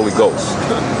her the Holy Ghost.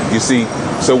 You see,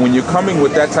 so when you're coming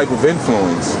with that type of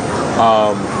influence,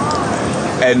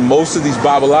 and most of these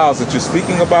Babalawos that you're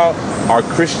speaking about are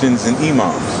Christians and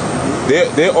imams.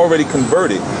 They're already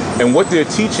converted, and what they're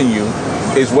teaching you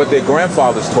is what their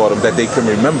grandfathers taught them that they can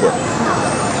remember.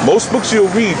 Most books you'll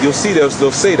read, you'll see they'll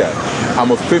say that.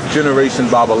 I'm a 5th generation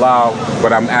Babalawo,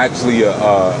 but I'm actually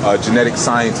a genetic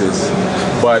scientist.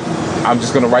 But I'm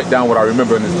just going to write down what I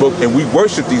remember in this book. And we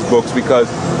worship these books because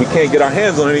we can't get our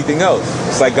hands on anything else.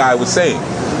 It's like Guy was saying.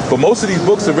 But most of these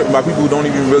books are written by people who don't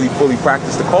even really fully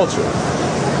practice the culture.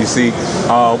 You see,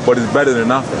 but it's better than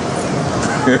nothing.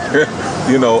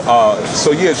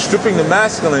 So yeah, stripping the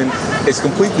masculine is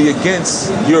completely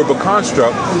against Yoruba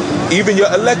construct. Even your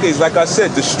elekes, like I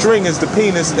said, the string is the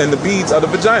penis and the beads are the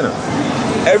vagina.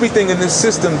 Everything in this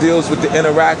system deals with the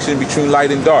interaction between light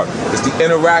and dark. It's the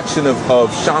interaction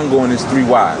of Shango and his 3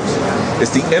 wives. It's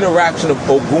the interaction of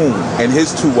Ogun and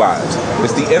his 2 wives.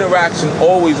 It's the interaction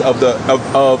always of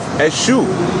Eshu,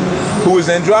 who is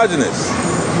androgynous.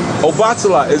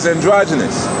 Obatala is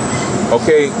androgynous.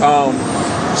 Okay,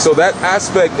 so that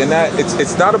aspect, and that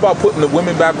it's not about putting the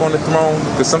women back on the throne,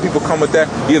 because some people come with that.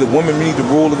 Yeah, the women need to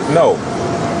rule. No,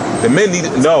 the men need.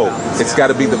 No, it's got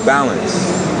to be the balance.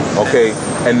 Okay,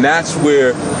 and that's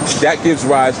where that gives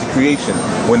rise to creation.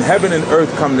 When heaven and earth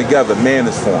come together, man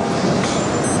is formed,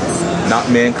 not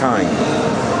mankind.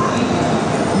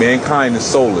 Mankind is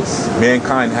soulless.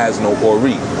 Mankind has no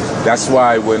Ori. That's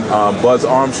why when Buzz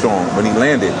Armstrong, when he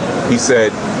landed, he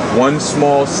said, "One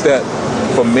small step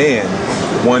for man,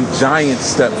 one giant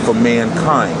step for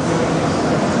mankind."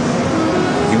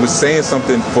 He was saying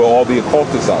something for all the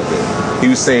occultists out there. He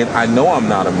was saying, I know I'm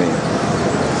not a man.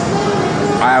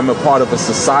 I am a part of a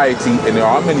society, and there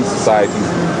are many societies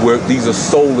where these are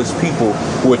soulless people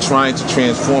who are trying to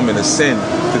transform and ascend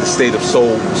to the state of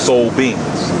soul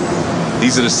beings.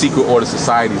 These are the secret order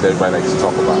societies that everybody likes to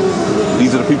talk about.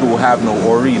 These are the people who have no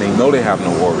Ori, and they know they have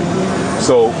no Ori.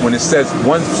 So when it says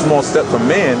one small step for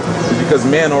man, it's because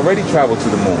man already traveled to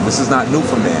the moon. This is not new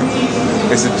for man.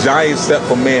 It's a giant step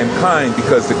for mankind,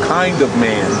 because the kind of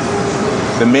man,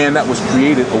 the man that was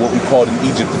created, or what we called in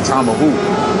Egypt the Tamahu,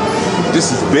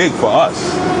 this is big for us.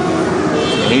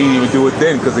 They didn't even do it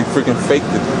then because they freaking faked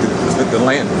the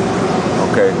landing.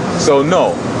 Okay, so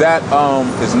no, that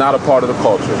is not a part of the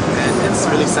culture. And it's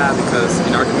really sad because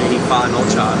in our community, Fa and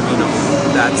Ocha, you know,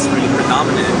 that's really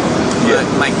predominant. But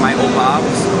like my Oba,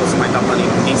 who's my Tapani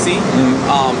DC,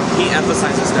 he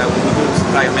emphasizes that when we do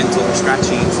environmental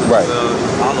scratching to the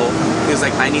hollow, he was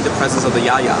like, I need the presence of the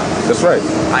Yaya. That's right.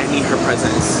 I need her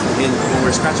presence when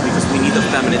we're scratching, because we need the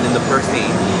feminine in the birthing.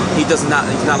 He's not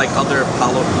like other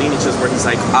Apollo lineages where he's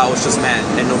like, oh, it's just men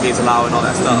and no gays allowed and all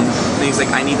that stuff. And he's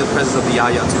like, I need the presence of the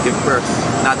Yaya to give birth,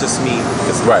 not just me,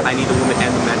 because I need the woman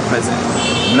and the man present.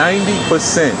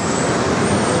 90%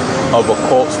 of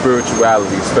occult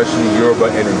spirituality, especially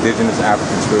Yoruba and indigenous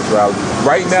African spirituality,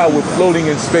 right now we're floating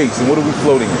in space. And what are we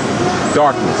floating in?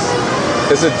 Darkness.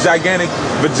 It's a gigantic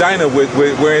vagina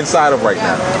we're inside of right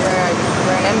now.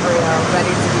 We're an embryo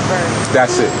ready to be birthed.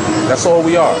 That's it. That's all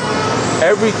we are.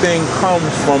 Everything comes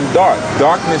from dark.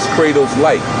 Darkness cradles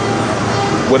light.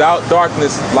 Without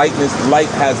darkness, light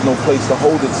has no place to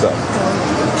hold itself.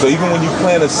 So even when you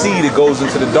plant a seed, it goes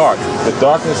into the dark. The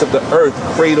darkness of the earth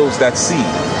cradles that seed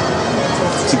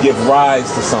to give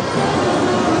rise to something.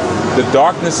 The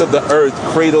darkness of the earth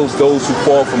cradles those who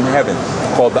fall from heaven,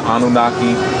 called the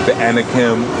Anunnaki, the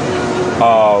Anakim,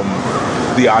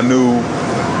 the Anu,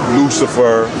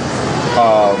 Lucifer,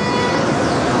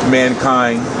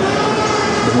 mankind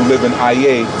who live in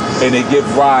Aye, and they give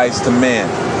rise to man.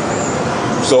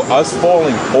 So us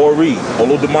falling, Ori,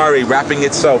 Olodumare, wrapping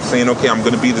itself, saying, okay, I'm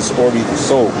going to be this Ori, the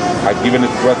soul. I've given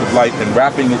it breath of life, and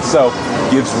wrapping itself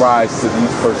gives rise to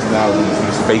these personalities,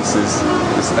 these faces,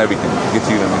 this everything. Get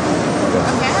you to me. Okay,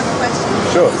 I have a question.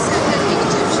 Sure. You said that the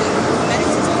Egyptian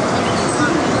medicines were coming in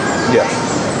common. Yes.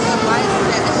 Right? Why is it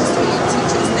that the history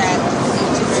teaches that the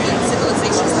Egyptian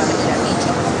civilization started in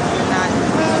Egypt and not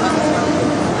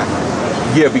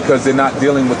Africa? Yeah, because they're not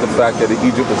dealing with the fact that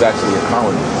Egypt was actually a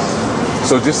colony.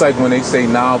 So just like when they say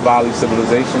Nile Valley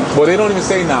civilization, well, they don't even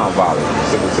say Nile Valley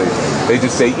civilization. They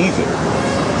just say Egypt.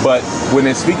 But when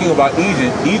they're speaking about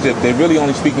Egypt, they're really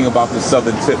only speaking about the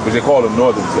southern tip, which they call the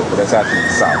northern tip, but that's actually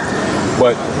the south.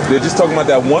 But they're just talking about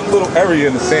that one little area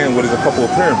in the sand where there's a couple of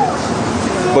pyramids.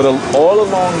 But all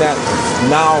along that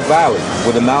Nile Valley,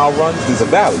 where the Nile runs, there's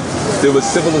a valley. There was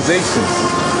civilizations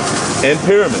and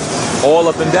pyramids all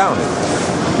up and down it.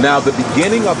 Now, the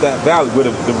beginning of that valley, where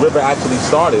the river actually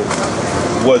started,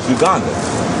 was Uganda.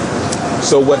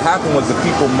 So what happened was the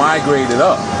people migrated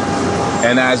up.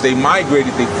 And as they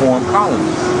migrated, they formed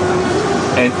colonies.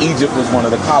 And Egypt was one of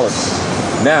the colonies.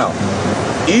 Now,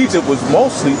 Egypt was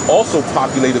mostly also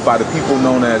populated by the people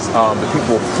known as the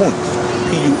people of Punt,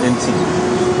 P-U-N-T.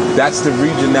 That's the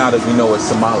region now that we know as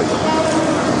Somalia.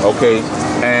 Okay?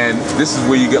 And this is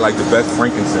where you get like the best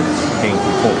frankincense came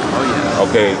from Punt. Oh, yeah.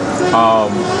 Okay?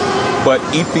 But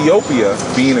Ethiopia,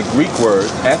 being a Greek word,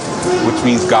 Eth, which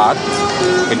means God,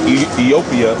 and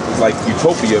Ethiopia, like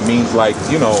utopia, means like,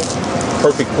 you know,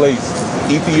 perfect place.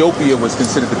 Ethiopia was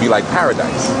considered to be like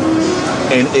paradise.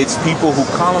 And it's people who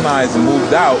colonized and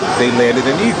moved out, they landed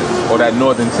in Egypt, or that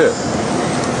northern tip.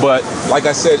 But like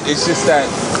I said, it's just that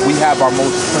we have our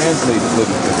most translators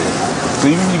living there. So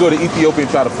even if you go to Ethiopia and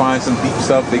try to find some deep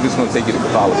stuff, they're just going to take you to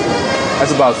Catholicism.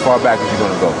 That's about as far back as you're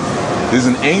going to go. There's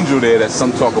an angel there that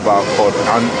some talk about called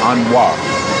Anwar,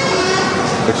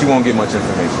 but you won't get much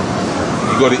information.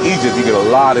 You go to Egypt, you get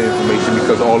a lot of information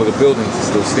because all of the buildings are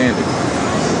still standing.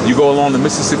 You go along the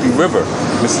Mississippi River,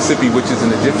 Mississippi, which is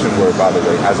an Egyptian word, by the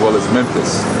way, as well as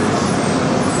Memphis.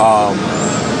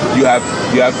 You have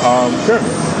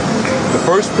pyramids. The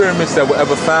first pyramids that were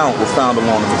ever found were found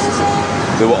along the Mississippi.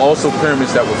 There were also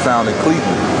pyramids that were found in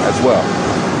Cleveland as well.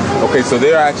 Okay, so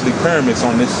there are actually pyramids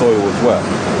on this soil as well.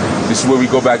 This is where we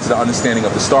go back to the understanding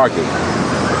of the Stargate.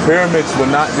 Pyramids were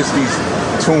not just these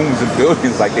tombs and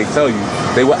buildings like they tell you.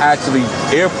 They were actually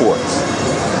airports.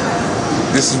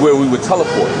 This is where we would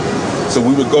teleport. So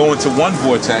we would go into one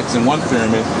vortex in one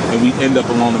pyramid and we end up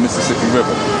along the Mississippi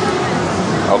River.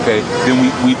 Okay, then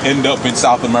we end up in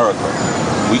South America.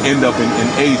 We end up in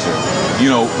Asia. You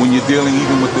know, when you're dealing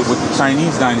even with the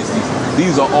Chinese dynasties,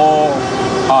 these are all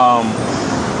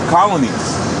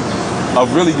colonies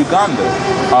of really Uganda.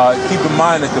 Keep in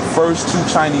mind that the first two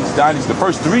Chinese dynasties, the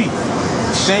first three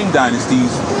Shang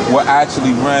dynasties were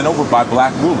actually ran over by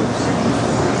black rulers.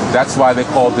 That's why they're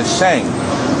called the Shang.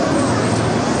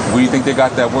 Where do you think they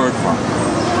got that word from?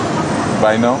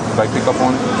 Anybody know? Anybody pick up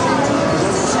on it?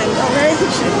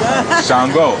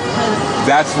 Shango.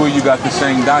 That's where you got the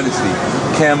Shang dynasty.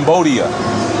 Cambodia,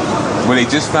 where they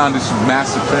just found this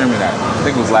massive pyramid at. I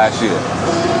think it was last year.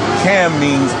 Cam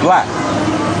means black.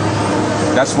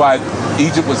 That's why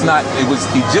Egypt was not, it was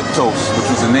Egyptos, which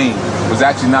was the name. It was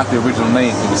actually not the original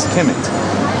name. It was Kemet,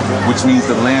 which means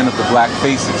the land of the black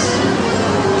faces.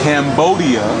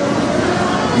 Cambodia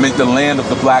meant the land of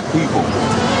the black people.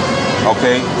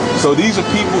 Okay? So these are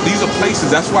people, these are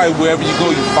places, that's why wherever you go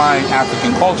you find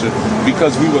African culture,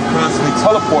 because we were constantly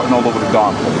teleporting all over the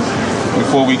darn place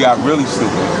before we got really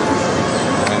stupid.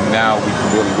 And now we can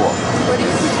really walk. What do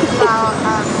you think about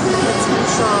the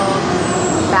potential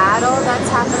battle that's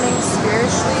happening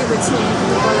spiritually between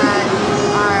people that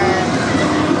are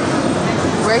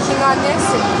working on this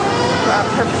and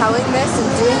propelling this and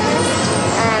doing this,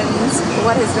 and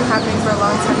what has been happening for a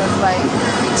long time of like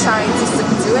trying to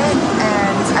subdue it?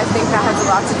 And I think that has a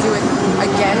lot to do with,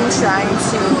 again, trying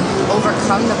to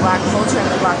overcome the black culture and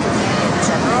the black community in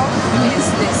general. Is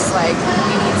this like,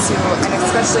 we need to, and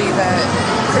especially the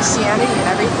Christianity and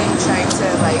everything, trying to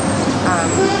like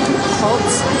halt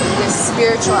this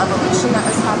spiritual evolution that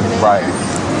was happening. Right.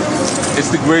 It's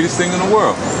the greatest thing in the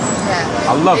world. Yeah.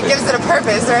 I love it. It gives it a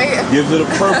purpose, right? Gives it a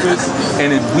purpose,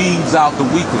 and it weeds out the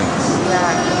weaklings.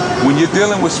 Yeah. When you're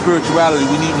dealing with spirituality,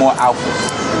 we need more alphas.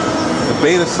 The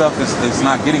beta stuff is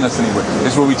not getting us anywhere.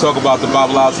 It's where we talk about the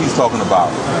Babalaos he's talking about,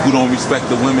 who don't respect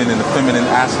the women and the feminine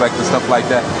aspect and stuff like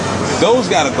that. Those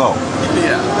gotta go.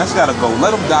 Yeah. That's gotta go.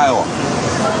 Let them die off.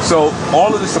 So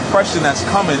all of this oppression that's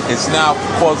coming is now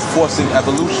forcing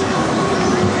evolution.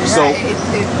 So right.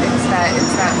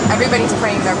 It's that everybody's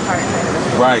playing their part.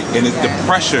 right, and the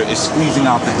pressure is squeezing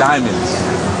out the diamonds.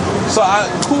 So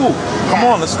cool. Come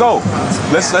on, let's go.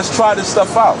 Let's try this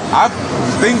stuff out.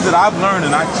 Things that I've learned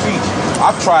and I teach,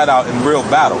 I've tried out in real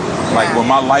battle. Like when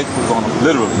my life was on,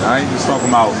 literally. I ain't just talking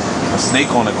about a snake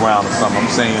on the ground or something.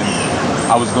 I'm saying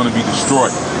I was going to be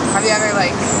destroyed. Have you ever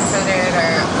like considered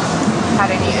or had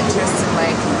any interest in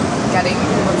like getting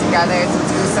people together to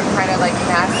do some kind of like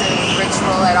massive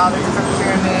ritual at all the different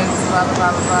pyramids, blah blah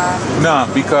blah blah blah? Nah,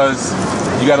 because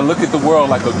you got to look at the world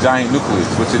like a giant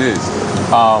nucleus, which it is.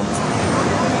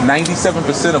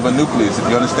 97% of a nucleus, if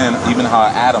you understand even how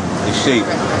an atom is shaped,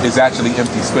 is actually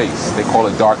empty space. They call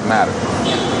it dark matter.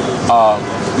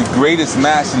 The greatest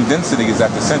mass and density is at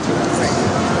the center.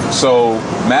 So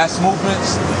mass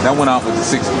movements, that went out with the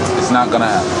 60s. It's not going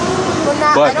to happen. Well,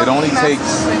 but it only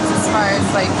takes, as far as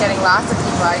like getting lots of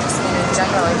people, I just mean in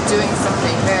general, like doing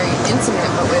something very intimate,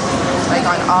 but with like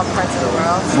on all parts of the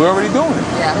world. We're already doing it.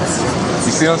 Yeah, that's true.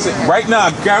 You see what I'm saying? Right now,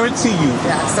 I guarantee you.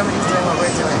 Yeah, somebody's doing what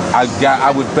we're doing.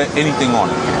 I would bet anything on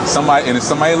it. Somebody, and if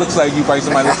somebody looks like you, probably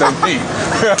somebody looks like me,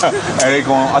 and they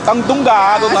going,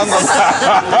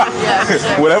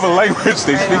 whatever language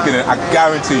they speak in it, I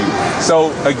guarantee you. So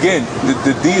again,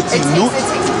 the deity. It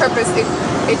takes purpose.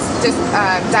 It's just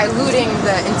diluting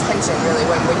the intention, really,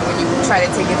 when you try to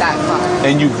take it that far.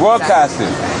 And you broadcast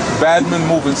it. Bad men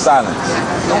move in silence.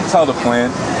 Don't tell the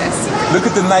plan. Look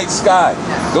at the night sky.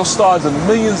 Those stars are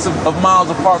millions of miles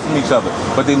apart from each other,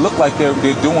 but they look like they're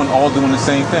all doing the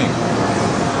same thing.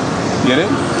 Get it?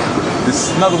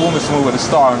 This another woman swimming with a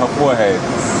star on her forehead,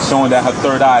 showing that her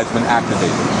third eye has been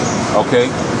activated. Okay?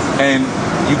 And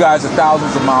you guys are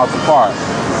thousands of miles apart,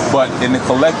 but in the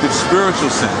collective spiritual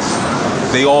sense,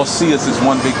 they all see us as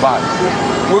one big body.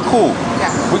 We're cool.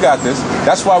 We got this.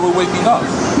 That's why we're waking up.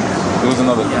 There was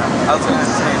another. Yeah, I was going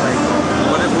to say, like,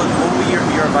 what would be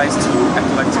your advice to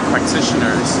epileptic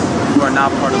practitioners who are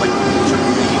not part of like the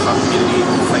community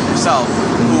like yourself,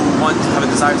 who want to have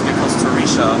a desire to get close to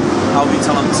Orisha? How would you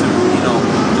tell them to,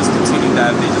 just continue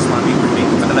that? They just want to be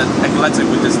epileptic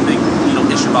with this big,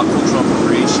 issue about cultural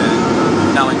appropriation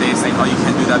nowadays, saying, oh, you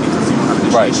can't do that because you don't have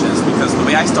initiations. Right. Because the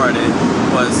way I started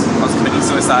was I was committing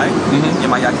suicide.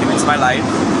 Yamaya came into my life,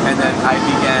 and then I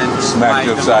began smacked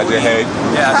you upside your head.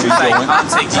 Yeah, she's like, I'm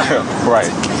taking you.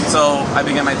 Right. So I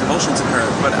began my devotion to her,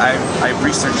 but I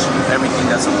researched everything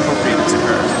that's appropriated to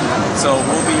her. So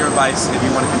what would be your advice if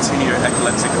you want to continue your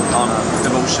eclectic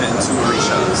devotion to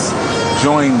Orishas?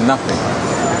 Join nothing.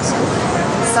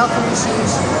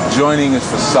 Self-initiation. Joining is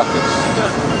for suckers.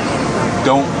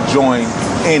 Don't join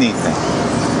anything.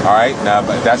 All right? Now,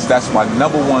 that's my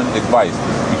number one advice.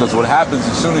 Because what happens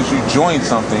as soon as you join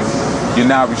something, you're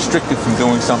now restricted from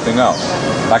doing something else.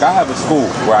 Like I have a school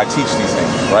where I teach these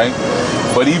things, right?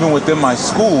 But even within my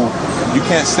school, you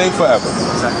can't stay forever.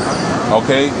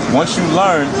 Okay? Once you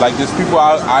learn, like there's people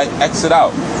I exit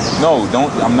out. No,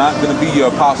 don't. I'm not going to be your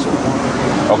apostle.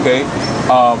 Okay?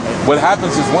 What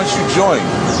happens is once you join,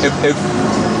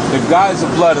 if Guy's a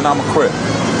blood and I'm a Crip,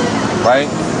 right?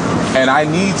 And I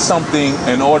need something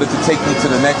in order to take me to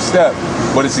the next step,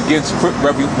 but it's against Crip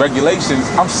regulations,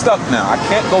 I'm stuck now. I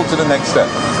can't go to the next step.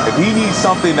 If he needs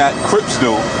something that Crips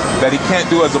do that he can't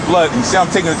do as a blood, you see I'm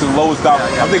taking it to the lowest dollar.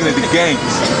 I'm taking it to gangs.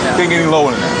 Can't get any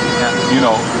lower than that, you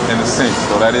know, in a sense.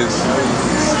 So that is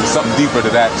something deeper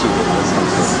to that too.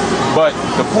 But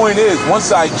the point is,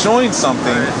 once I join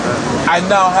something, I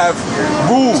now have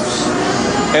rules.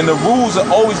 And the rules are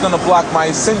always going to block my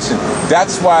ascension.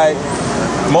 That's why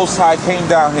Most High came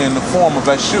down here in the form of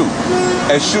Eshu.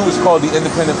 Eshu is called the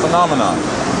independent phenomenon.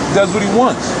 He does what he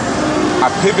wants.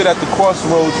 I pivot at the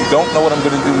crossroads. You don't know what I'm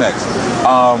going to do next.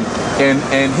 In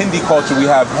Hindi culture, we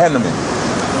have Hanuman.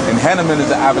 And Hanuman is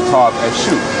the avatar of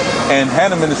Eshu. And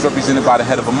Hanuman is represented by the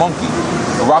head of a monkey.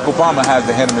 Barack Obama has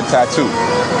the Hanuman tattoo.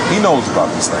 He knows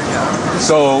about this thing.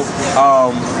 So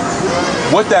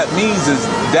what that means is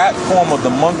that form of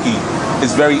the monkey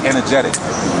is very energetic.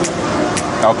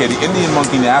 Okay, the Indian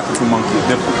monkey and the African monkey are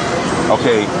different.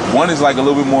 Okay, one is like a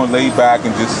little bit more laid back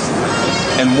and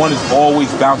one is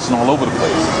always bouncing all over the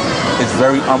place. It's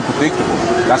very unpredictable.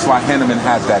 That's why Hanuman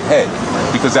has that head,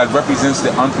 because that represents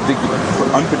the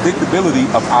unpredictability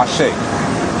of Ashe.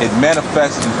 It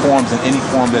manifests and forms in any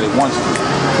form that it wants to.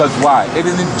 Because why? It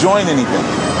didn't join anything.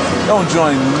 Don't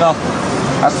join nothing.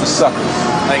 That's for suckers.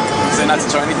 Like, so not to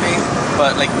join anything,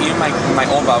 but like even my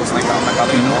own vows, like my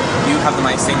father, you know, you have the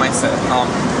same mindset.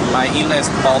 My Ila is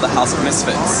called the House of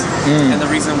Misfits, and the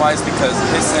reason why is because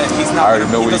he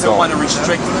doesn't want to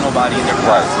restrict nobody in their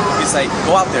path. He's like,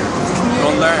 go out there,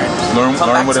 go learn come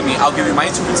back to me. I'll give you my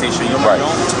interpretation. You'll learn your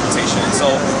own interpretation. So,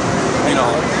 you know,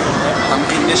 I'm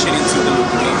initiating to the Luke.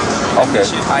 Okay.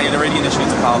 I had already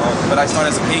initiated to Paulo, but I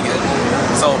started as a pagan.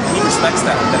 So he respects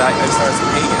that I started as a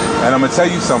pagan. And I'm going to tell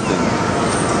you something.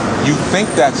 You think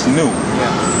that's new,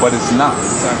 but it's not.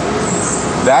 Exactly.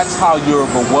 That's how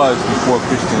Yoruba was before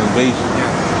Christian invasion.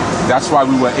 That's why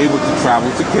we were able to travel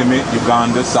to Kemet,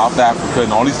 Uganda, South Africa,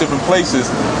 and all these different places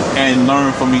and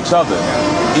learn from each other.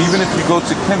 Even if you go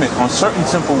to Kemet, on certain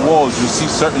temple walls, you'll see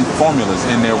certain formulas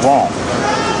and they're wrong.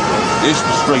 It's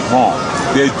straight wrong.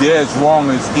 They're as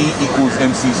wrong as E equals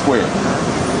MC squared,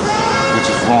 which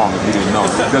is wrong if you didn't know.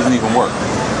 It doesn't even work.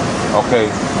 Okay?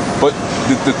 But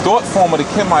the thought form of the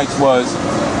Kemites was,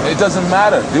 it doesn't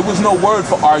matter. There was no word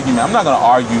for argument. I'm not going to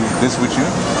argue this with you.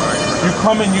 You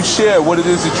come and you share what it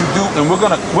is that you do, and we're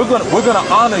gonna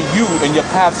honor you and your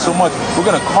path so much. We're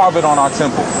gonna carve it on our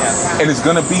temple, and it's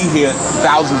gonna be here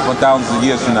thousands of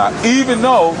years from now, even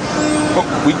though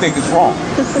we think it's wrong.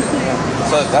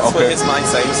 So that's what his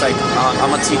mindset. He's like,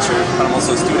 I'm a teacher, but I'm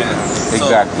also a student.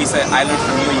 Exactly. So he said, I learned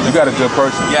from you. You got a good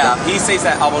person. Yeah. He says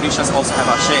that our Orishas also have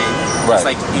Ashe. Right. It's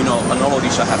like, you know, an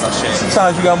Orisha has Ashe.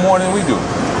 Sometimes you got more than we do.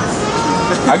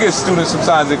 I get students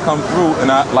sometimes that come through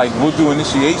and we'll do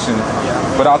initiation,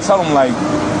 but I'll tell them like,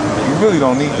 you really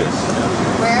don't need this.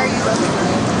 Where are you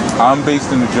located? I'm based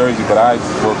in New Jersey, but I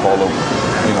work all over.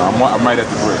 You know, I'm right at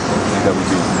the bridge,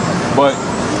 NWD. But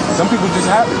some people just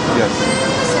have it. Yes.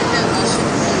 You said that we should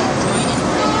join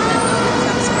anything that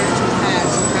have spiritual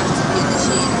paths. You have to be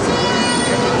initiated to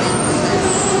everything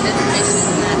because information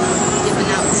is not given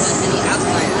out to any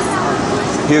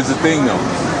outsiders. Here's the thing though.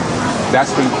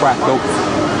 That's been cracked open.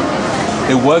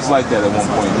 It was like that at one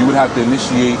point. You would have to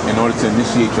initiate in order to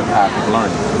initiate your path of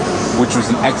learning, which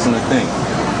was an excellent thing.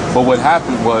 But what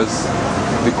happened was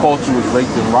the culture was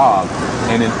raped and robbed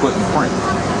and then put in print.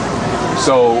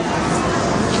 So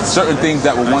certain things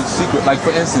that were once secret, like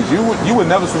for instance, you were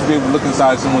never supposed to be able to look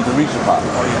inside someone's Orisha pot.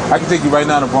 I can take you right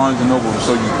now to Barnes & Noble and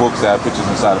show you books that have pictures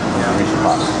inside of people's Orisha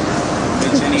pot.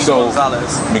 So,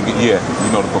 yeah, you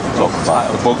know the book I'm talking about.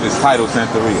 The book is titled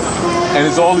Santeria. And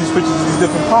it's all these pictures of these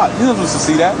different pots. You're not supposed to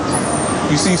see that.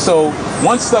 You see, so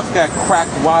once stuff got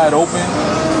cracked wide open,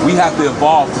 we have to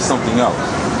evolve to something else.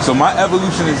 So my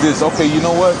evolution is this, okay, you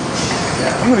know what?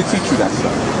 I'm going to teach you that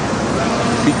stuff.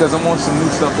 Because I'm on some new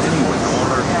stuff anyway.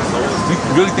 You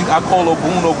really think I call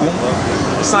Ogun Ogun?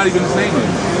 It's not even his name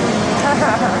anymore.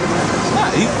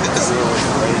 It's not.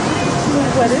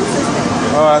 What is his name?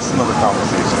 Oh, that's another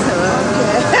conversation.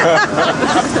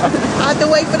 I have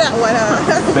to wait for that one,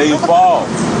 huh? They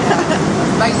evolved.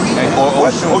 Like we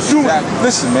Oshun,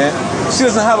 listen, man. She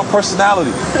doesn't have a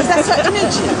personality. That's her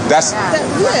energy.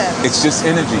 It's just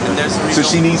energy. So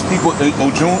she needs people.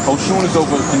 Oshun is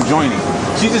over conjoining.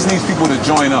 She just needs people to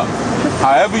join up.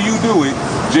 However you do it,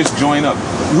 just join up.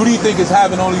 Who do you think is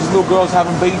having all these little girls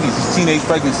having babies? It's teenage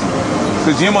pregnancy.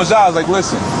 Because Yemoja is like,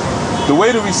 listen. The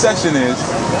way the recession is,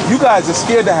 you guys are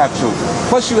scared to have children.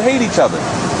 Plus, you hate each other.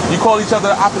 You call each other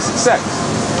the opposite sex.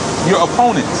 You're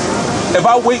opponents. If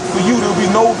I wait for you, there'll be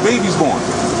no babies born.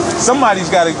 Somebody's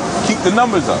got to keep the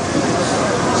numbers up.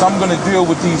 So I'm going to deal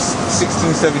with these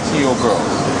 16, 17-year-old girls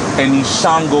and these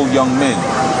Shango young men.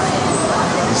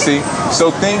 You see?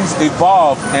 So things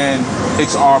evolve, and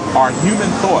it's our human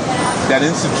thought that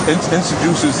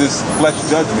introduces this flesh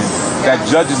judgment that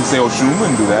judges and say, Oshun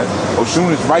wouldn't do that. Oshun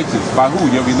is righteous. By who?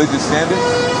 Your religious standard?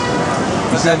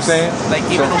 You see what I'm saying? Like,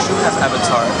 even Oshun has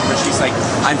Avatar, where she's like,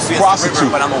 I'm fierce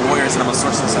river, but I'm a warrior and I'm a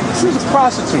sorceress. She was a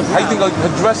prostitute. How do you think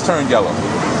her dress turned yellow?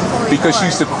 Because she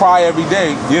used to cry every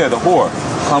day. Yeah, the whore.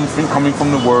 Coming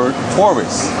from the word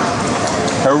Horus.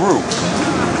 Heru.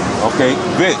 Okay,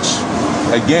 bitch.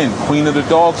 Again, queen of the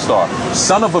dog star.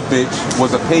 Son of a bitch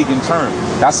was a pagan term.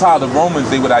 That's how the Romans,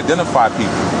 they would identify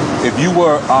people. If you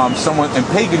were someone, and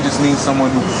pagan just means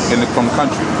someone who from the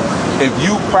country. If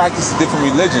you practice a different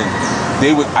religion,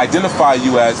 they would identify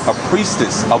you as a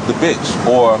priestess of the bitch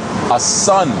or a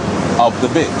son of the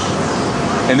bitch.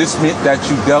 And this meant that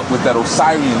you dealt with that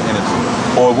Osirian energy,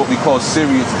 or what we call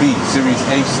Sirius B, Sirius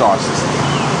A star system.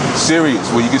 Sirius,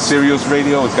 where you get Sirius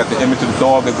Radio, it's got the image of the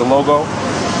dog as the logo.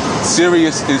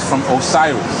 Sirius is from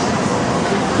Osiris,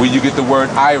 where you get the word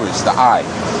Irish, the I,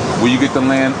 where you get the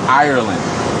land Ireland,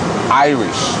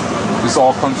 Irish. This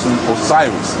all comes from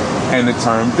Osiris and the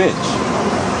term bitch.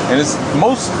 And it's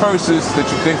most curses that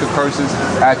you think are curses,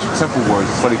 actually temple words.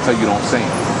 That's why they tell you don't say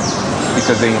them,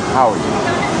 because they empower you.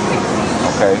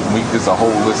 Okay, there's a whole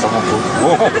list. I won't go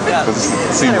because it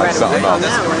seems like something else.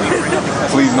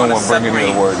 Please, no one bring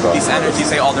any of the words up. These energies,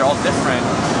 they're all different.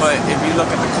 But if you look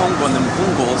at the Congo and the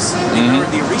Mungos, remember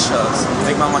the Orishas,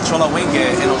 like Mama Chola Wenge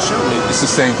and Oshun. It's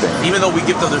the same thing. Even though we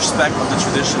give them the respect of the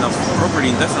tradition of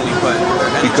appropriating differently, but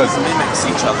their energies mimics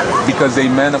each other. Because they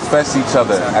manifest each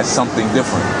other as something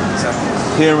different. Exactly.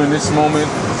 Here in this moment,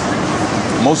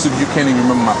 most of you can't even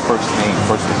remember my first name,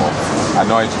 first of all. I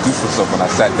know I introduced myself when I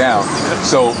sat down.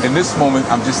 So in this moment,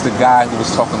 I'm just the guy who was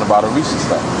talking about Orisha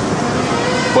stuff.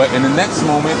 But in the next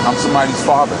moment, I'm somebody's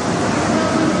father.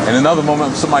 In another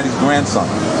moment, I'm somebody's grandson.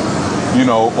 You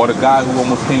know, or the guy who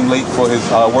almost came late for his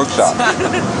workshop.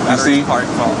 You see?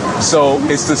 So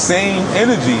it's the same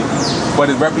energy,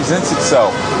 but it represents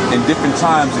itself in different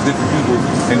times, to different people,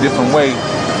 in different ways.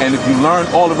 And if you learn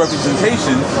all the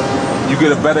representation, you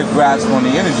get a better grasp on the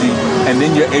energy, and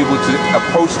then you're able to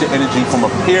approach the energy from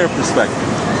a peer perspective.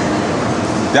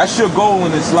 That's your goal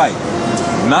in this life,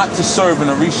 not to serve an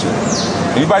Orisha.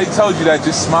 Anybody tells you that,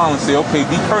 just smile and say, okay,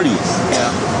 be courteous.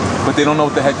 Yeah. But they don't know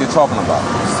what the heck you're talking about.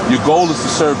 Your goal is to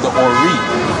serve the Ori.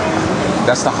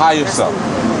 That's the higher self.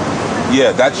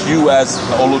 Yeah, that's you as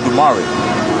Olodumare.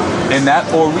 And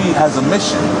that Ori has a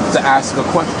mission to ask a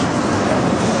question.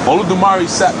 Olodumare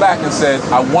sat back and said,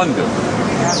 I wonder.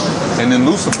 And then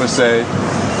Lucifer said,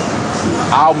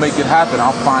 I'll make it happen.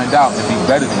 I'll find out and be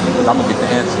better than you, but I'm going to get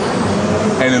the answer.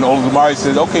 And then Olodumare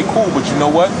said, okay, cool, but you know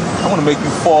what? I want to make you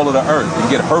fall to the earth and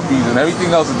get herpes and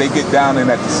everything else that they get down in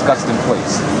that disgusting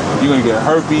place. You're going to get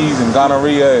herpes and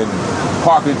gonorrhea and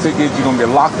parking tickets. You're going to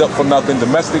get locked up for nothing,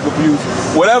 domestic abuse,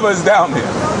 whatever is down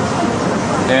there.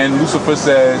 And Lucifer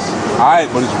says, all right,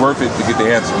 but it's worth it to get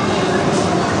the answer.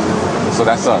 So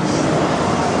that's us,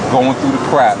 going through the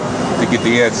crap to get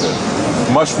the answer.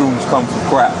 Mushrooms come from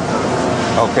crap,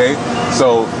 okay?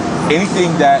 So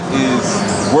anything that is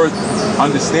worth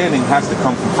understanding has to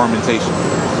come from fermentation.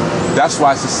 That's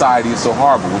why society is so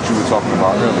horrible, what you were talking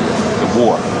about earlier, the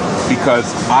war.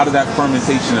 Because out of that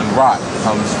fermentation and rot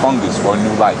comes fungus or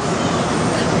new life.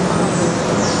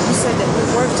 You said that we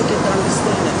work to get the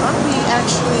understanding. Aren't we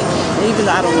actually, even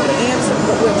though I don't know the answer,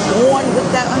 but we're born with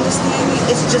that understanding?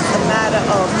 It's just a matter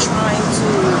of trying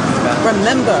to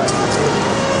remember.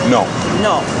 No.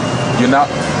 No.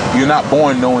 You're not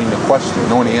born knowing the question,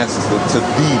 knowing the answers to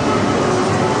the.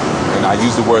 And I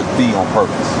use the word the on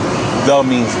purpose. The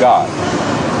means God.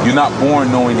 You're not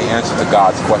born knowing the answer to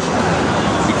God's question,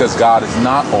 because God is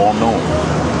not all-knowing.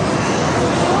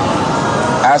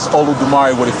 Ask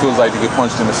Olodumare what it feels like to get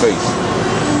punched in the face.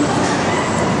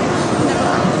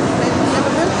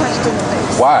 Never been punched in the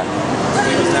face. Why?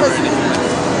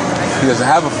 He doesn't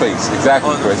have a face.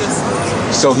 Exactly, Chris.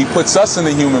 So he puts us in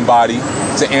the human body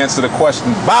to answer the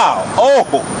question. Bow. Oh,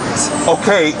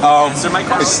 okay.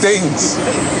 It stings.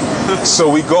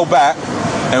 So we go back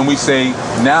and we say,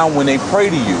 now when they pray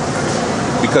to you,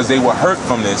 because they were hurt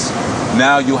from this,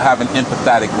 now you'll have an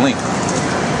empathetic link.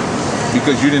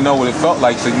 Because you didn't know what it felt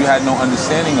like, so you had no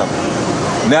understanding of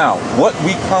it. Now, what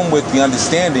we come with the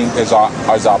understanding is our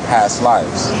past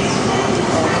lives.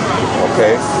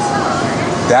 Okay?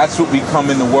 That's what we come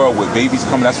in the world with. Babies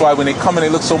come. That's why when they come in, they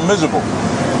look so miserable.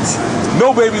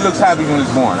 No baby looks happy when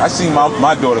it's born. I seen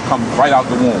my daughter come right out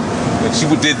the womb. And she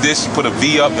did this, she put a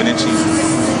V up, and then she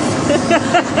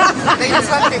They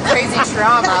just went through crazy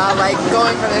trauma, like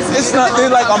going for this. It's not. They're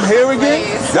like, I'm here again.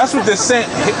 That's what they're saying.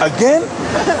 Again?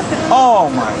 Oh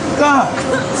my God!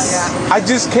 Yeah. I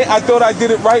just can't. I thought I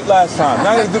did it right last time.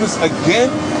 Now I gotta do this again.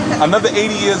 Another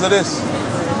 80 years of this.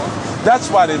 That's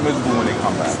why they're miserable when they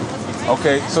come back.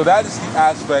 Okay, so that is the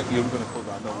aspect. Yeah, we're gonna close.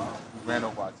 I know we ran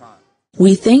over our time.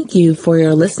 We thank you for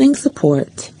your listening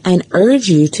support and urge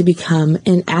you to become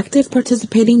an active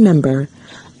participating member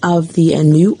of the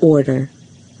ANU Order.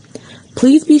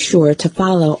 Please be sure to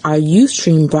follow our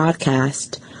Ustream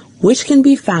broadcast, which can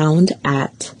be found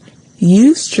at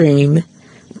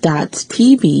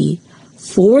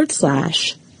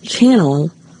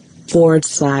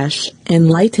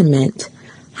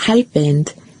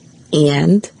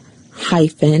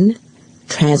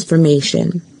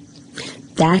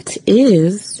That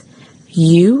is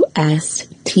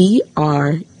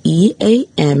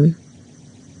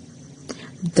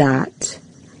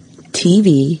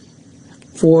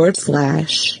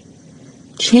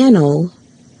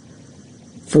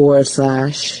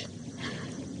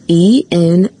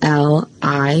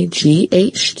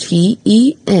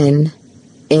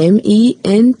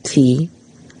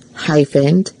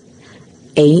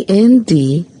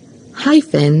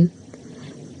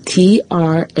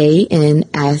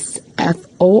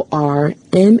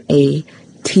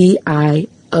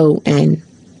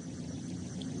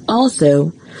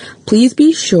Also, please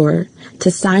be sure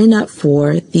to sign up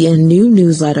for the ANU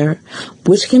newsletter,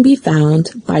 which can be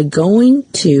found by going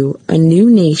to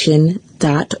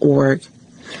anunation.org.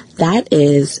 That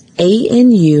is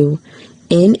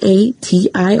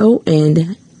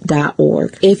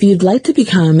ANUNATION.org. If you'd like to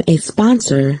become a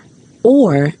sponsor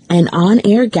or an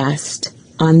on-air guest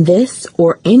on this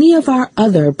or any of our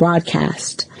other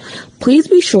broadcasts, please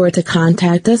be sure to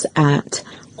contact us at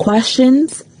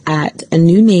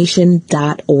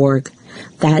questions@anunation.org.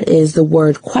 That is the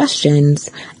word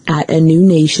questions at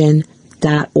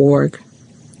anunation.org.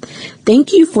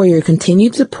 Thank you for your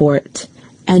continued support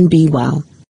and be well.